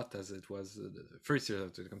hot as it was the first year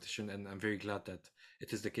of the competition, and I'm very glad that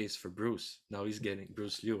it is the case for Bruce. Now he's getting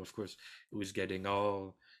Bruce Liu, of course, who is getting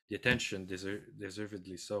all the attention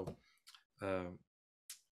deservedly so. Um,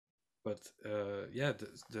 but yeah,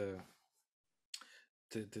 the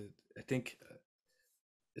I think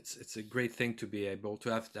it's a great thing to be able to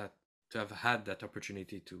have that to have had that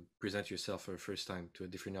opportunity to present yourself for the first time to a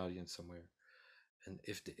different audience somewhere. And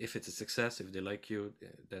if it's a success, if they like you,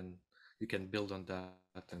 then you can build on that.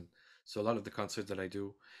 And so a lot of the concerts that I do,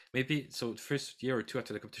 maybe so the first year or two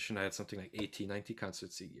after the competition, I had something like 80, 90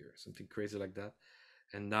 concerts a year, something crazy like that.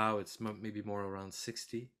 And now it's maybe more around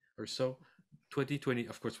 60 or so. 2020,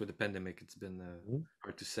 of course, with the pandemic, it's been Mhm.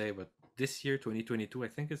 hard to say, but this year, 2022, I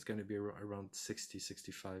think it's going to be around 60,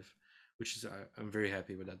 65, which is I'm very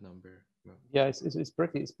happy with that number. Well, Yeah, it's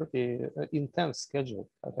pretty intense schedule,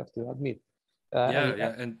 I have to admit. yeah, And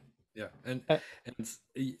yeah, and yeah, and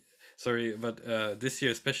sorry, but this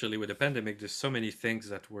year, especially with the pandemic, there's so many things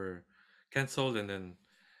that were canceled and then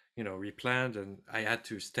replanned, and I had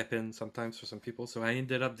to step in sometimes for some people. So I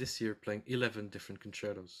ended up this year playing 11 different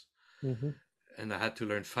concertos, mhm. and I had to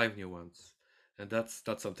learn 5 new ones, and that's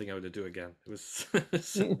not something I would do again. It was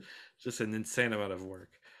just an insane amount of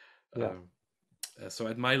work. Yeah, Um, So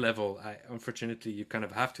at my level, unfortunately you kind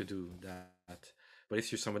of have to do that. But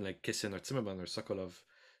if you're someone like Kissin or Zimmerman or Sokolov,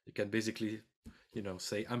 you can basically,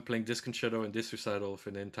 say I'm playing this concerto and this recital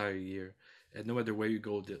for the entire year, and no matter where you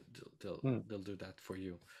go, Mm. they'll do that for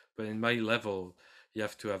you. But in my level, you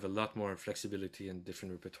have to have a lot more flexibility and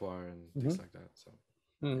different repertoire and Mm-hmm. things like that. So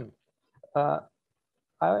yeah. Mm. Uh,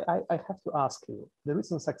 I have to ask you, the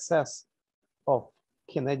recent success of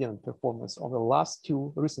Canadian performance on the last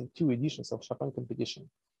recent two editions of Chopin competition,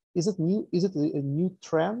 is it new? Is it a new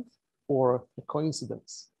trend or a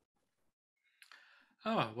coincidence?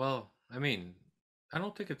 Oh well, I mean, I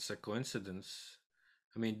don't think it's a coincidence.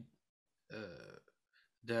 I mean, uh,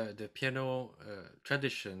 the piano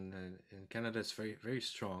tradition in Canada is very very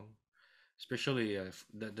strong. Especially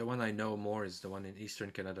the one I know more is the one in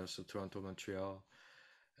Eastern Canada, so Toronto, Montreal,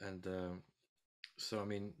 and so I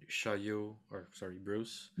mean Chaillot, or sorry,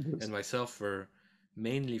 Bruce and Bruce? myself were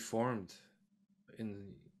mainly formed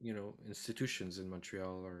in institutions in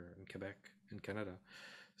Montreal or in Quebec in Canada.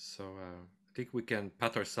 So I think we can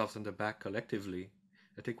pat ourselves on the back collectively.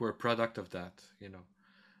 I think we're a product of that,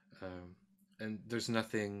 um, and there's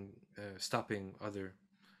nothing stopping other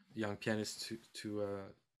young pianists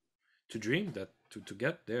to dream that to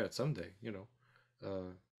get there at someday.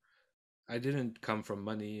 I didn't come from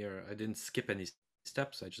money, or I didn't skip any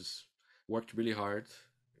steps. I just worked really hard.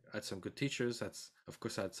 I had some good teachers. That's, of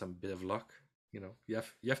course, I had some bit of luck. You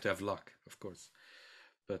have to have luck, of course.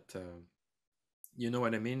 But you know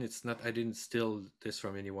what I mean. It's not. I didn't steal this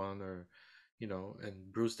from anyone, or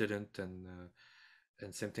and Bruce didn't,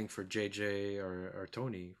 and same thing for JJ or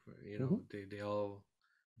Tony. Mm-hmm. They all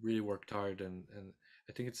really worked hard, and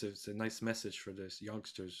I think it's a nice message for this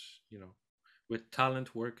youngsters. With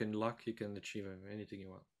talent, work, and luck, you can achieve anything you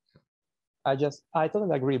want. I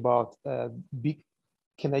totally agree about big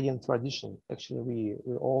Canadian tradition. Actually,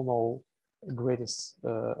 we all know greatest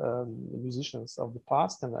musicians of the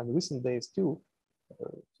past and recent days too.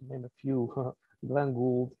 To name a few, Glenn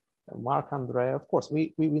Gould, Marc-Andre. Of course,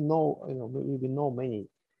 we know we know many,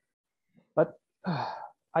 but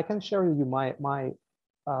I can share with you my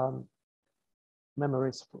um,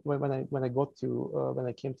 memories when I got to when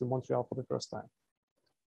I came to Montreal for the first time.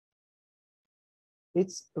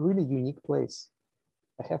 It's a really unique place.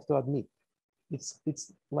 I have to admit,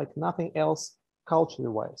 it's like nothing else culturally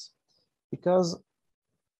wise, because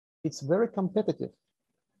it's very competitive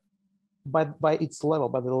by its level,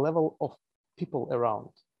 by the level of people around.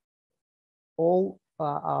 All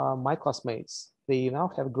my classmates, they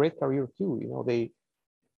now have great career too.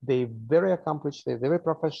 They very accomplished, they're very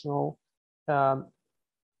professional, um,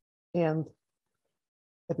 and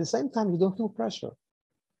at the same time, you don't feel pressure.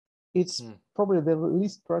 It's probably the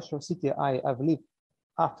least pressure city I've lived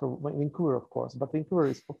after Vancouver, of course, but Vancouver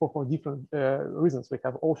is for different reasons. We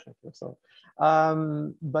have ocean here, so.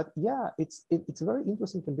 But yeah, it's a very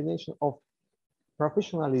interesting combination of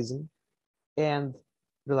professionalism and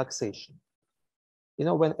relaxation.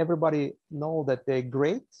 When everybody know that they're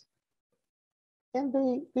great, and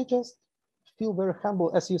they just feel very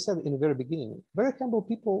humble, as you said in the very beginning. Very humble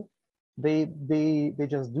people. They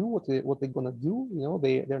just do what they're gonna do.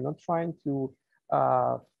 They're not trying to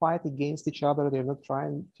fight against each other. They're not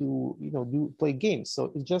trying to play games.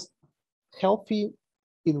 So it's just healthy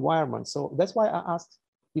environment. So that's why I asked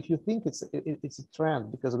if you think it's a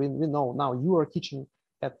trend, because we know now you are teaching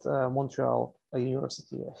at Montreal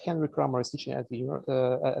University. Henry Kramer is teaching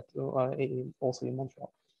also in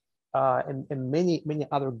Montreal. And many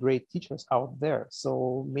other great teachers out there.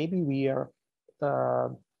 So maybe uh,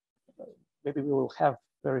 maybe we will have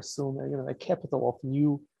very soon, a capital of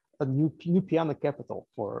a new piano capital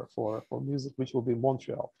for music, which will be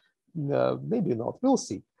Montreal. Maybe not. We'll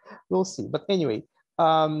see. We'll see. But anyway,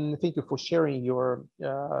 thank you for sharing your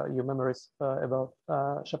memories about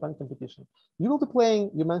Chopin competition. You will be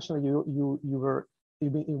playing. You mentioned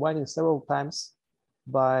you've been invited several times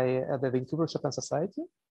by the Vancouver Chopin Society.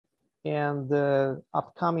 And the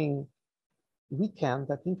upcoming weekend,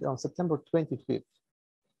 I think on September 25th,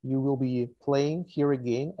 you will be playing here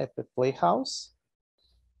again at the Playhouse.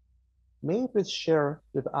 May you please share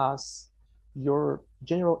with us your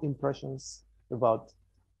general impressions about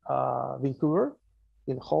Vancouver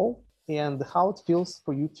in whole, and how it feels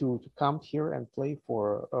for you to come here and play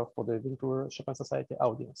for the Vancouver Chopin Society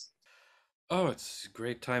audience. Oh, it's a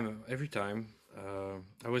great time every time.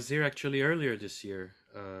 I was there actually earlier this year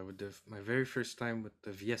with my very first time with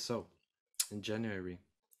the VSO in January,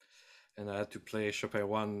 and I had to play Chopin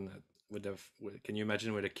one can you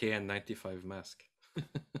imagine, with a KN95 mask?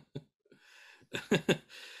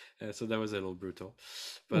 So that was a little brutal,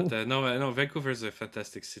 but no, Vancouver is a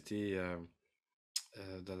fantastic city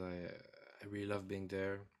that I I really love being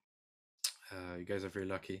there. You guys are very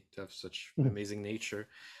lucky to have such Mhm. amazing nature.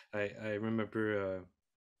 I remember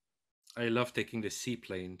I love taking the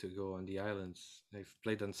seaplane to go on the islands. I've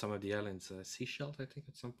played on some of the islands, Seychelles, I think,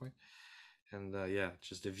 at some point. And yeah,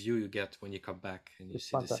 just the view you get when you come back and you It's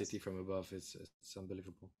see the city fantastic. from above, it's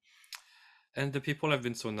unbelievable. And the people have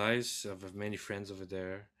been so nice. I have many friends over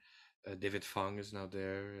there. David Fong is now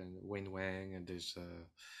there, and Wayne Wang, and there's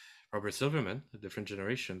Robert Silverman, a different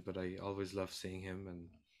generation, but I always love seeing him, and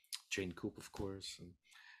Jane Coop, of course. And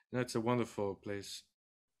it's a wonderful place.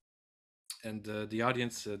 And the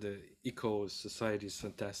audience, the eco society is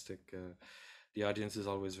fantastic. The audience is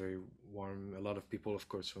always very warm. A lot of people, of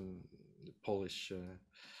course, from the Polish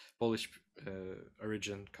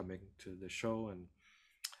origin coming to the show, and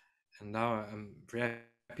now I'm very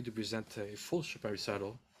happy to present a full Chopin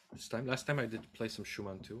recital this time. Last time I did play some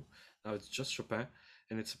Schumann too. Now it's just Chopin,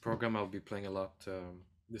 and it's a program I'll be playing a lot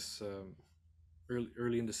this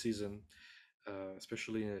early in the season,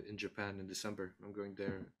 especially in Japan in December. I'm going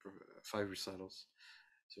there for 5 recitals,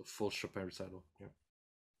 so full Chopin recital. Yeah.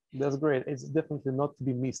 That's great. It's definitely not to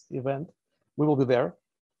be missed event. We will be there.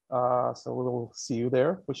 So we will see you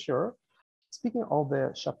there for sure. Speaking of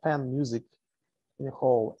the Chopin music in a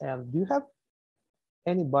whole, and do you have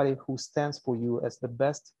anybody who stands for you as the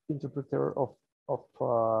best interpreter of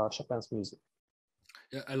Chopin's music?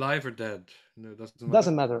 Yeah, alive or dead? No, doesn't matter.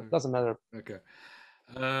 Doesn't matter. Doesn't matter. Okay.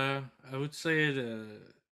 I would say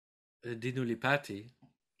Dino Lipati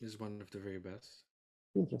is one of the very best.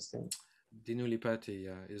 Interesting. Dino Lipati,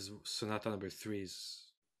 his Sonata Number 3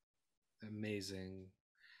 is amazing,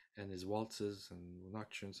 and his waltzes and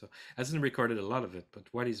nocturnes. So hasn't recorded a lot of it, but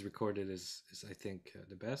what he's recorded is I think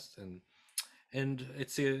the best. And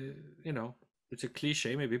it's a it's a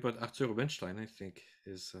cliche maybe, but Arthur Rubinstein I think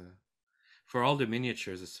is for all the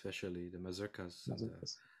miniatures, especially the mazurkas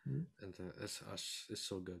Mhm. and the SH is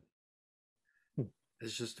so good. Hmm.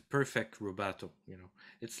 It's just the perfect rubato.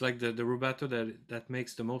 It's like the rubato that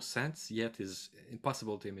makes the most sense, yet is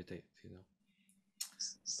impossible to imitate.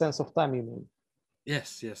 Sense of time, you mean?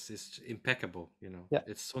 Yes, yes, it's impeccable. Yeah.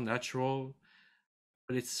 It's so natural,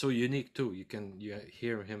 but it's so unique too. You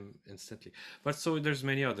hear him instantly. But so there's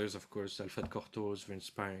many others, of course. Alfred Cortot is very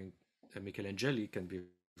inspiring. Michelangelo can be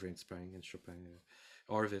very inspiring in Chopin.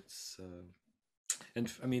 Orvitz.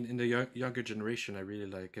 And I mean, in the younger generation, I really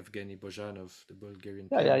like Evgeny Bozhanov, the Bulgarian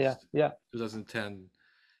Yeah. pianist. Yeah. 2010,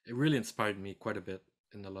 it really inspired me quite a bit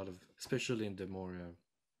in a lot of, especially in the more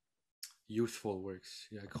youthful works,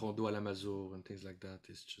 Grand Dos à la Mazur and things like that.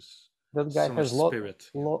 It's just That guy so much has spirit.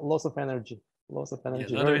 lots of energy. Lots of Yeah, a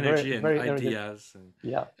energy. lot of Very, very, energy and very energetic. ideas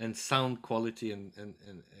Yeah. and sound quality and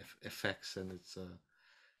effects, and it's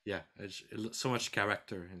yeah, it's so much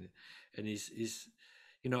character, and he's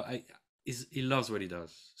you know I he loves what he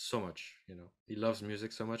does so much. He loves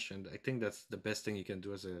music so much, and I think that's the best thing you can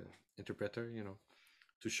do as a interpreter.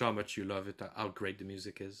 To show how much you love it, how great the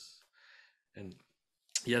music is, and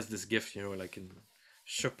he has this gift. Like in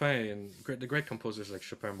Chopin and the great composers like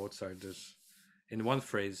Chopin, Mozart. There's in one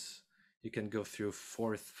phrase you can go through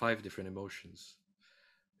 4 5 different emotions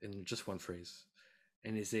in just one phrase,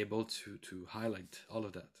 and he's able to highlight all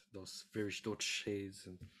of that, those shades,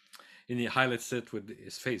 and he highlights it with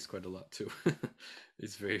his face quite a lot too.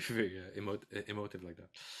 It's very very emotive like that.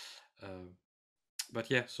 uh,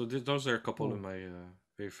 but yeah, so those are a couple of Hmm. my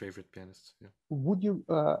very favorite pianists. Yeah. Would you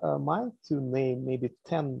mind to name maybe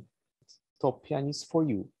 10 top pianists for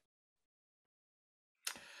you?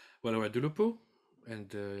 Well, Dulupu and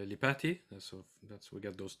Lipati, so we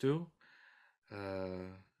got those two.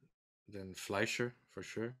 Then Fleischer for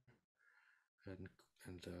sure, and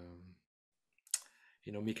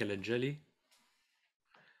Michelangeli.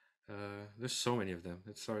 There's so many of them.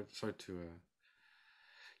 It's hard to.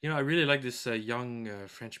 I really like this young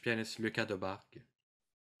French pianist Lucas Debargue.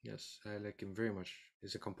 Yes, I like him very much.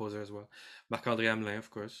 He's a composer as well. Marc-Andre Hamelin, of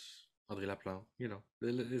course. André Laplan.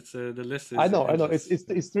 It's the list I is know. endless.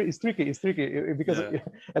 It's tricky. It's tricky because Yeah,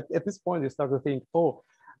 at this point you start to think, oh,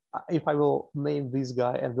 if I will name this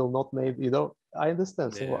guy and will not name, I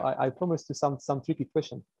understand. So yeah. I promised you some tricky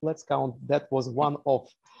question. Let's count. That was one of.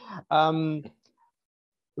 Um,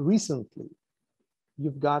 Recently,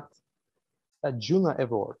 you've got a Juno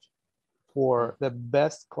Award for the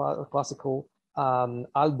best classical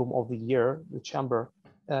album of the year, the chamber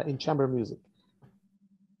in chamber music.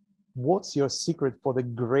 What's your secret for the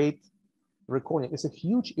great recording? It's a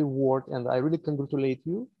huge award, and I really congratulate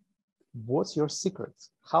you. What's your secret?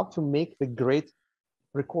 How to make the great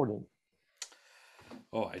recording?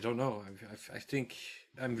 Oh, I don't know. I think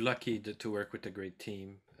I'm lucky to work with a great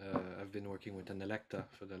team. I've been working with an Electa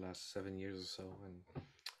for the last 7 years or so, and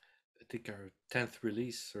think our 10th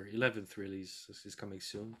release or 11th release is coming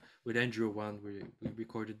soon. With Andrew One, we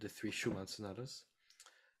recorded the three Schumann sonatas.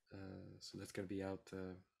 So that's going to be out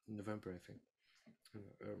in November, I think.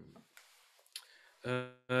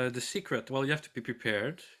 The secret, well, you have to be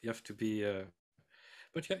prepared. You have to be,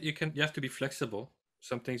 but yeah, you have to be flexible.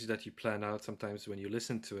 Some things that you plan out, sometimes when you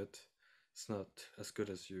listen to it, it's not as good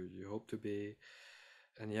as you hope to be,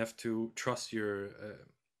 and you have to trust your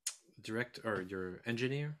director or your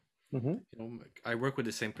engineer. Mm-hmm. You know, I work with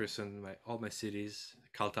the same person all my cities,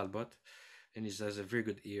 Carl Talbot, and he has a very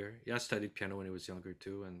good ear. He has studied piano when he was younger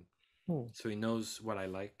too, and Hmm. so he knows what I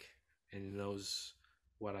like, and he knows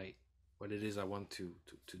what it is I want to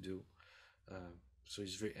do. So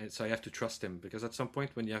he's very, and so I have to trust him, because at some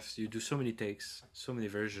point when you do so many takes, so many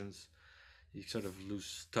versions, you sort of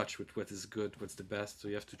lose touch with what is good, what's the best. So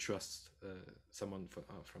you have to trust someone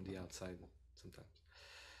from the outside sometimes,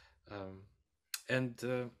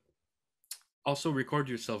 and also record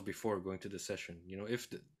yourself before going to the session. You know,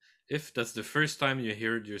 if that's the first time you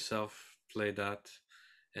heard yourself play that,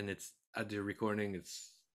 and it's at the recording,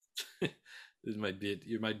 it's this might be it.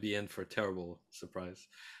 You might be in for a terrible surprise.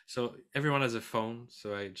 So everyone has a phone,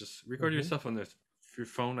 so I just record Mm-hmm. yourself on your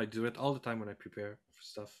phone. I do it all the time when I prepare for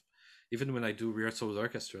stuff. Even when I do rehearsal with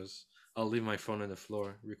orchestras, I'll leave my phone on the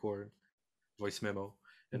floor, record, voice memo,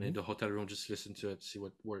 and in Mm-hmm. the hotel room just listen to it, see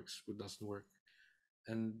what works, what doesn't work.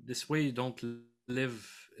 And this way you don't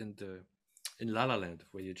live in La La Land,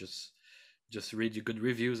 where you just read your good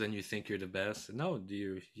reviews and you think you're the best. No,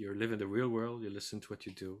 you live in the real world. You listen to what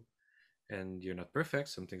you do, and you're not perfect.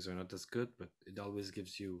 Some things are not as good, but it always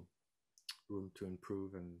gives you room to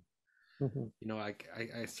improve. And Mm-hmm. you know,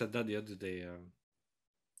 I said that the other day.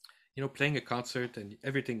 You know, playing a concert and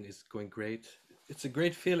everything is going great. It's a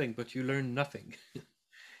great feeling, but you learn nothing.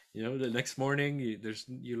 You know, the next morning you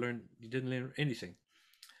didn't learn anything.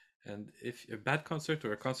 And if a bad concert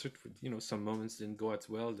or a concert with some moments didn't go as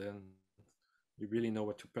well, then you really know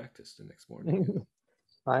what to practice the next morning.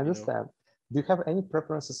 I You know. understand. Do you have any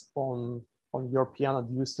preferences on your piano?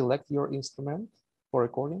 Do you select your instrument for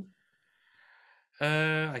recording?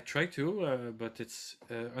 I try to, but it's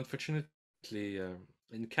unfortunately in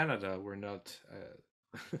Canada we're not.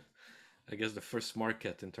 I guess the first market in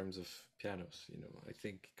terms of pianos. You know, I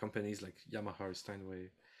think companies like Yamaha or Steinway,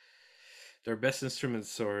 their best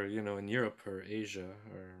instruments are in Europe or Asia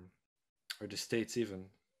or the States even.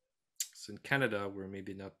 So in Canada, we're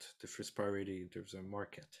maybe not the first priority in terms of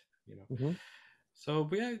market. You know. Mm-hmm. So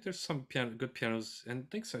but yeah, there's some good pianos, and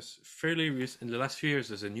things are fairly recent. In the last few years,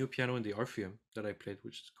 there's a new piano in the Orpheum that I played,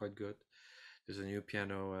 which is quite good. There's a new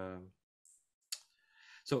piano.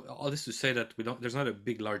 So all this to say that we don't. There's not a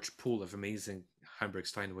big, large pool of amazing Hamburg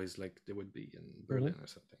Steinways like there would be in Mm-hmm. Berlin or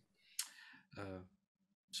something. Uh,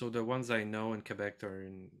 so the ones I know in Quebec are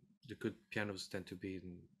in the good pianos tend to be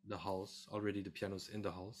in the halls. Already the pianos in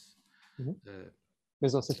the halls. Mm-hmm. Uh,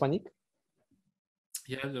 Maison symphonique?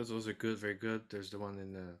 yeah, those are good, very good. There's the one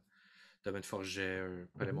in Domaine Forget or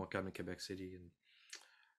Palais Mm-hmm. Montcalm in Quebec City, and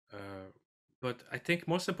but I think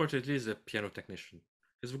most importantly is a piano technician.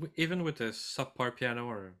 Because even with a subpar piano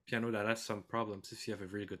or a piano that has some problems, if you have a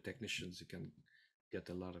really good technicians, you can get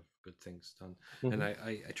a lot of good things done. And Mm-hmm.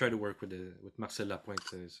 I try to work with Marcel Lapointe,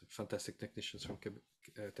 who's a fantastic technician from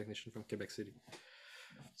Quebec City.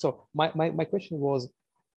 So my question was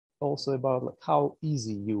also about like how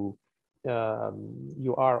easy you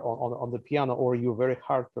are on the piano, or you're very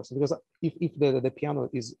hard person, because if the piano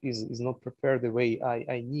is not prepared the way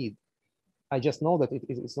I need, I just know that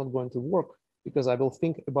it's not going to work because I will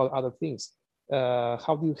think about other things.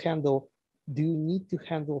 How do you handle? Do you need to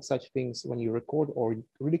handle such things when you record, or you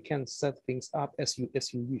really can set things up as you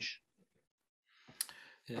wish?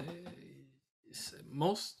 Uh,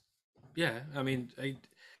 most, yeah. I mean,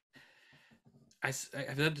 I've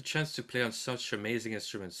had the chance to play on such amazing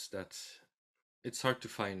instruments that it's hard to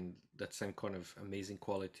find that same kind of amazing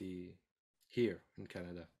quality here in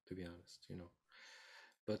Canada, to be honest,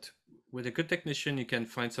 But with a good technician, you can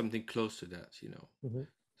find something close to that, Mm-hmm.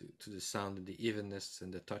 to the sound and the evenness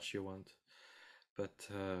and the touch you want. But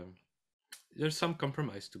there's some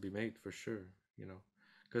compromise to be made for sure,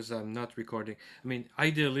 because I'm not recording. I mean,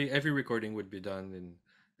 ideally, every recording would be done in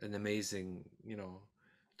an amazing,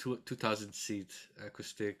 2,000 seat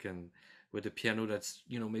acoustic and with a piano that's,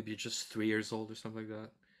 maybe just 3 years old or something like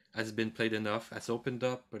that. Has been played enough, has opened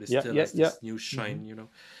up, but it Yeah, still yeah, has yeah. this new Mm-hmm. shine,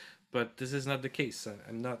 But this is not the case.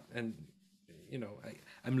 I'm not, and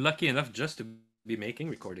I'm lucky enough just to be making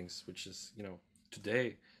recordings, which is, today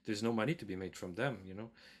there's no money to be made from them,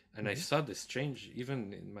 And I Mm-hmm. saw this change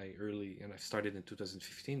even in my early, and I started in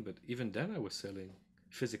 2015, but even then I was selling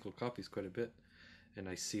physical copies quite a bit, and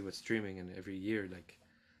I see what's streaming, and every year like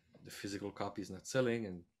the physical copy is not selling,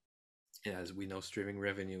 and yeah, as we know, streaming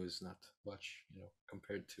revenue is not much,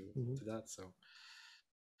 compared Mhm. to that. So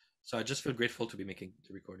I just feel grateful to be making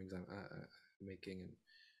the recordings I'm making, and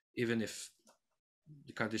even if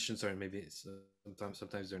the conditions are maybe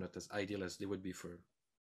sometimes they're not as ideal as they would be for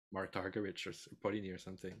Mark Targarich or Polini or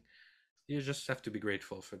something. You just have to be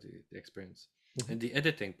grateful for the experience. Mhm. And the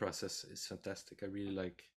editing process is fantastic. I really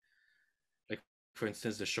like for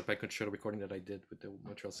instance, the Chopin Concerto recording that I did with the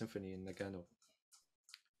Montreal Symphony in Nagano.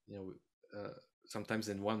 You know, sometimes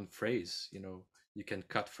in one phrase, you can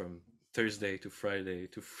cut from Thursday to Friday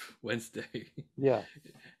to Wednesday, Yeah,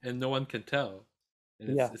 and no one can tell, and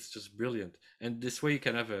yeah, it's just brilliant. And this way, you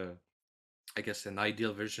can have I guess, an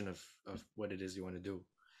ideal version of what it is you want to do.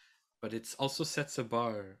 But it also sets a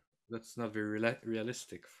bar that's not very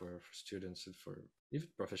realistic for students and for even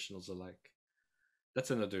professionals alike.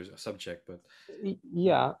 That's another subject, but you know,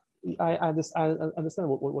 yeah. I understand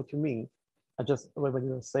what you mean. I just when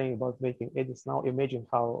you were saying about making edits now, imagine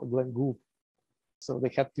how Glenn Gould. So they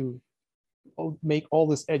had to make all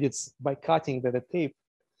these edits by cutting the tape.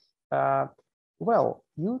 Uh, well,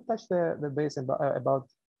 you touched the base about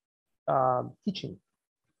teaching,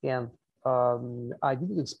 and I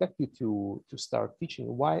didn't expect you to start teaching.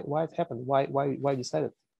 Why it happened? Why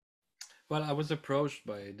decided? well, I was approached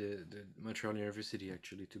by the Montreal University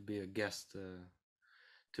actually to be a guest,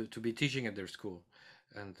 to be teaching at their school,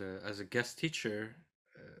 and as a guest teacher,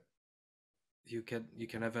 uh, you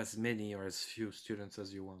can have as many or as few students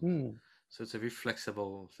as you want. Hmm, So it's a very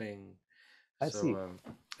flexible thing. I So, see.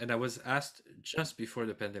 and I was asked just before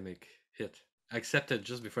the pandemic hit. I accepted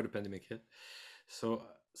just before the pandemic hit. So,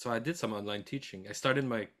 so I did some online teaching. I started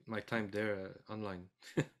my time there online.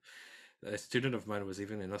 A student of mine was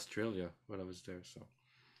even in Australia when I was there. So,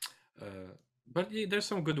 but yeah, there's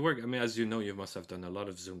some good work. I mean, as you know, you must have done a lot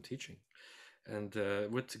of Zoom teaching, and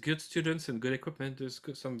with good students and good equipment, there's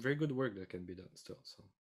some very good work that can be done still. So,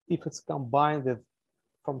 If it's combined with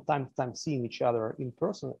from time to time seeing each other in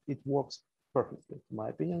person, it works perfectly, in my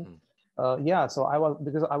opinion. mhm. Yeah, so I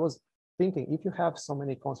was thinking if you have so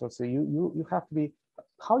many concerts, so you have to be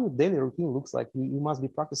how your daily routine looks like. You must be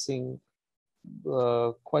practicing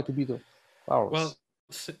quite a bit of Well, hours.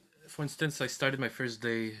 for instance, I started my first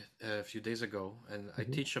day a few days ago, and I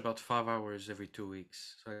Hmm. teach about 5 hours every 2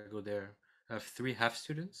 weeks. So I go there. I have three half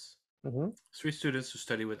students, Hmm. three students who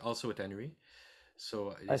study with also with Henry.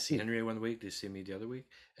 So they I see see. Henry one week, they see me the other week,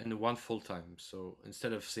 and one full time. So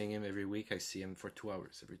instead of seeing him every week, I see him for 2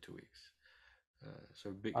 hours every 2 weeks. So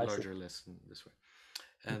a big, I see. larger lesson this way.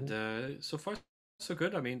 And Hmm. so far, so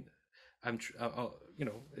good. I mean,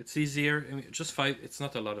 it's easier. I mean, just five. It's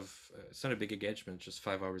not a lot of. It's not a big engagement. Just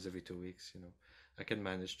 5 hours every 2 weeks. I can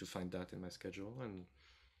manage to find that in my schedule, and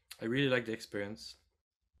I really like the experience.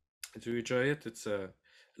 I do enjoy it. It's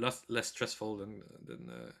less stressful than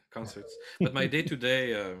concerts. But my day to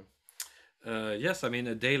day, yes, I mean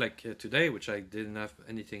a day like today, which I didn't have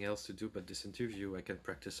anything else to do but this interview, I can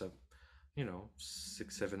practice up,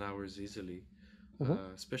 6 7 hours easily. Hmm.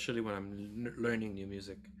 Especially when I'm learning new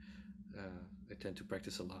music, I tend to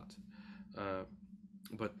practice a lot. Uh,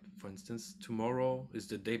 but for instance, tomorrow is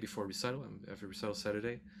the day before recital. I have a recital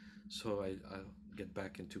Saturday, so I'll get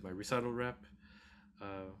back into my recital rep.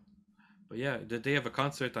 Uh, but yeah, the day of a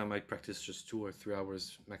concert, I might practice just 2 or 3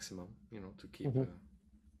 hours maximum. To keep, Hmm.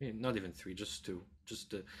 not even three, just two,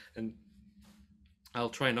 and I'll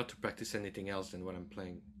try not to practice anything else than what I'm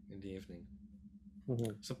playing in the evening.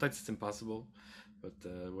 Hmm. Sometimes it's impossible, but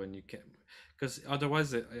when you can, because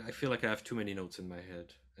otherwise I feel like I have too many notes in my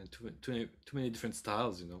head and too many different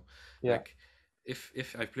styles. Yeah, Like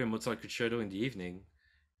if I play a Mozart concerto in the evening,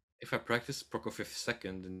 if I practice Prokofiev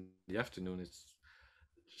second in the afternoon, it's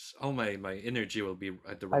just all my energy will be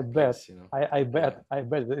at the wrong I bet. place. Yeah, I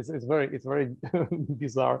bet it's very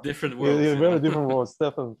bizarre. different worlds. Very different worlds,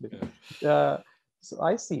 definitely. Yeah. Uh, so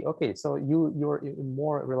I see. Okay, so you're in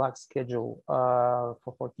more relaxed schedule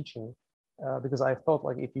for teaching, because I thought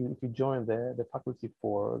like if you join the faculty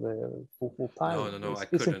for the full time, No, no, no. I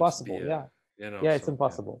it's couldn't impossible. be. Yeah, yeah, it's So yeah.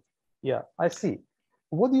 impossible. Yeah, I see.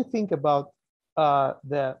 What do you think about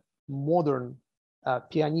the modern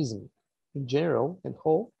pianism in general and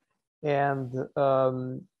whole? And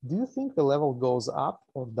do you think the level goes up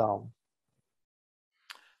or down?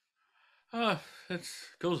 It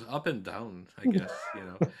goes up and down, I guess.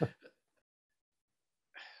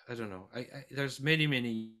 I don't know. There's many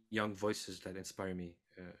young voices that inspire me.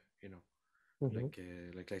 You know, Mhm.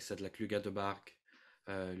 like I said, like Luga de Barc,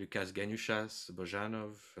 Lucas Ganushas,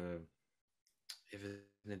 Bojanov,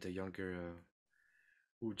 even the younger.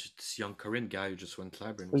 this young Korean guy who just went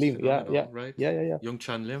Labyrinth was Lim, yeah, yeah, phenomenal, right? yeah, yeah, yeah, Young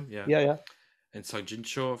Chan Lim, yeah. yeah, yeah. And Sojin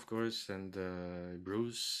Cho, of course, and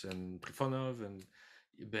Bruce and Trifonov and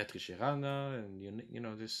Beatrice Rana,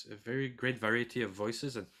 and there's a very great variety of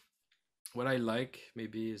voices. And what I like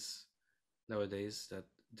maybe is nowadays that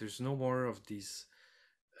there's no more of these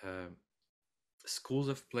uh, schools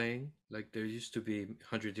of playing like there used to be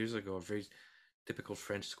 100 years ago. A very typical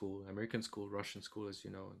French school, American school, Russian school, as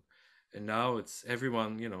you know, and now it's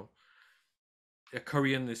everyone. A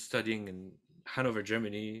Korean is studying in Hanover,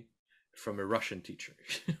 Germany, from a Russian teacher.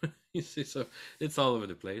 You see, so it's all over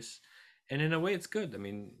the place, and in a way, it's good. I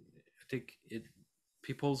mean, I think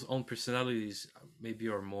people's own personalities maybe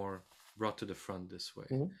are more brought to the front this way,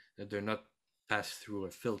 Mhm. that they're not passed through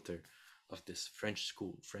a filter of this French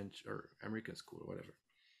school, French or American school or whatever.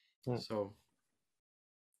 Mm. So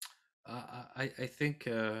I think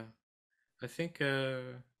I think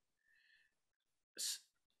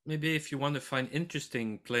maybe if you want to find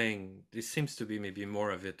interesting playing, there seems to be maybe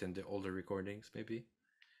more of it in the older recordings, maybe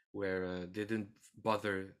where they didn't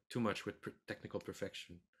bother too much with technical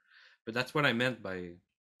perfection. But that's what I meant by,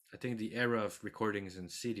 I think the era of recordings and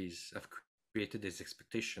CDs have created this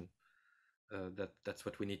expectation that that's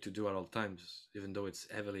what we need to do at all times, even though it's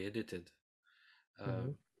heavily edited. Uh,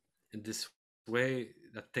 Mhm. in this way,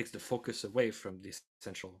 that takes the focus away from the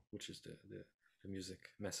essential, which is the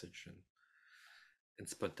music message and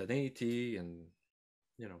spontaneity, and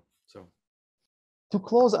so. To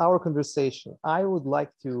close our conversation, I would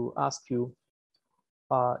like to ask you,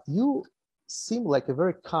 you seem like a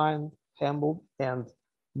very kind, humble, and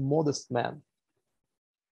modest man.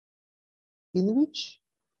 In which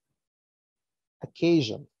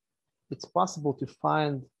occasion it's possible to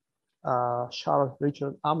find Charles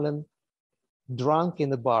Richard-Hamelin drunk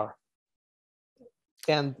in a bar?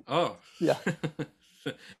 And Oh, yeah,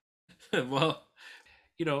 well,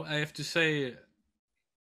 I have to say,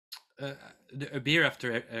 a beer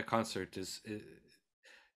after a concert is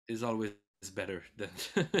always better than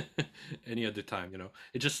any other time.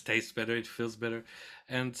 It just tastes better, it feels better.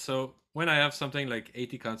 And so when I have something like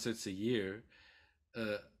 80 concerts a year,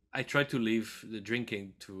 uh, I try to leave the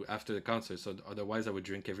drinking to after the concert, so otherwise I would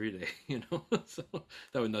drink every day. So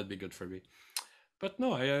that would not be good for me. But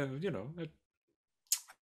no,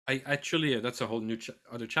 I actually, that's a whole new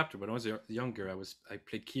other chapter. When I was younger, I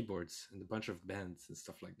played keyboards in a bunch of bands and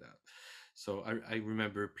stuff like that. So I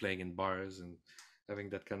remember playing in bars and having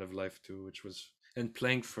that kind of life too, which was, and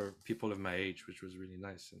playing for people of my age, which was really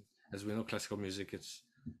nice. And as we know, classical music, it's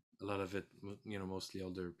a lot of it, mostly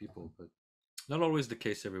older people, but not always the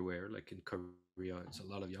case everywhere. Like in Korea, it's a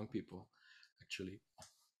lot of young people, actually.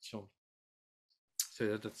 So,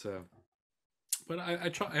 so that's but I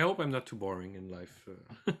try. I hope I'm not too boring in life.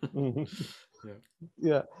 Yeah.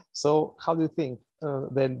 yeah. So how do you think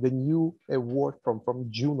then the new award from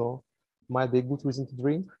Juno might be a good reason to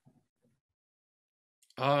drink?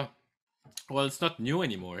 Uh well, it's not new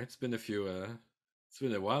anymore. It's been a few. It's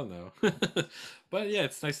been a while now. But yeah,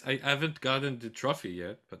 it's nice. I haven't gotten the trophy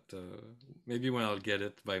yet, but maybe when I'll get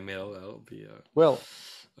it by mail, Well,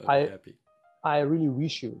 I'll be I happy. I really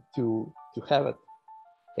wish you to have it,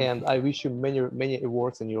 and I wish you many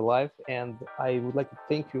awards in your life. And I would like to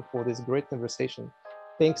thank you for this great conversation.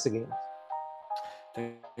 Thanks again.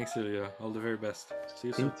 Thanks, Ilya. All the very best. See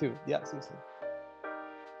you See you soon. too. Yeah, see you soon.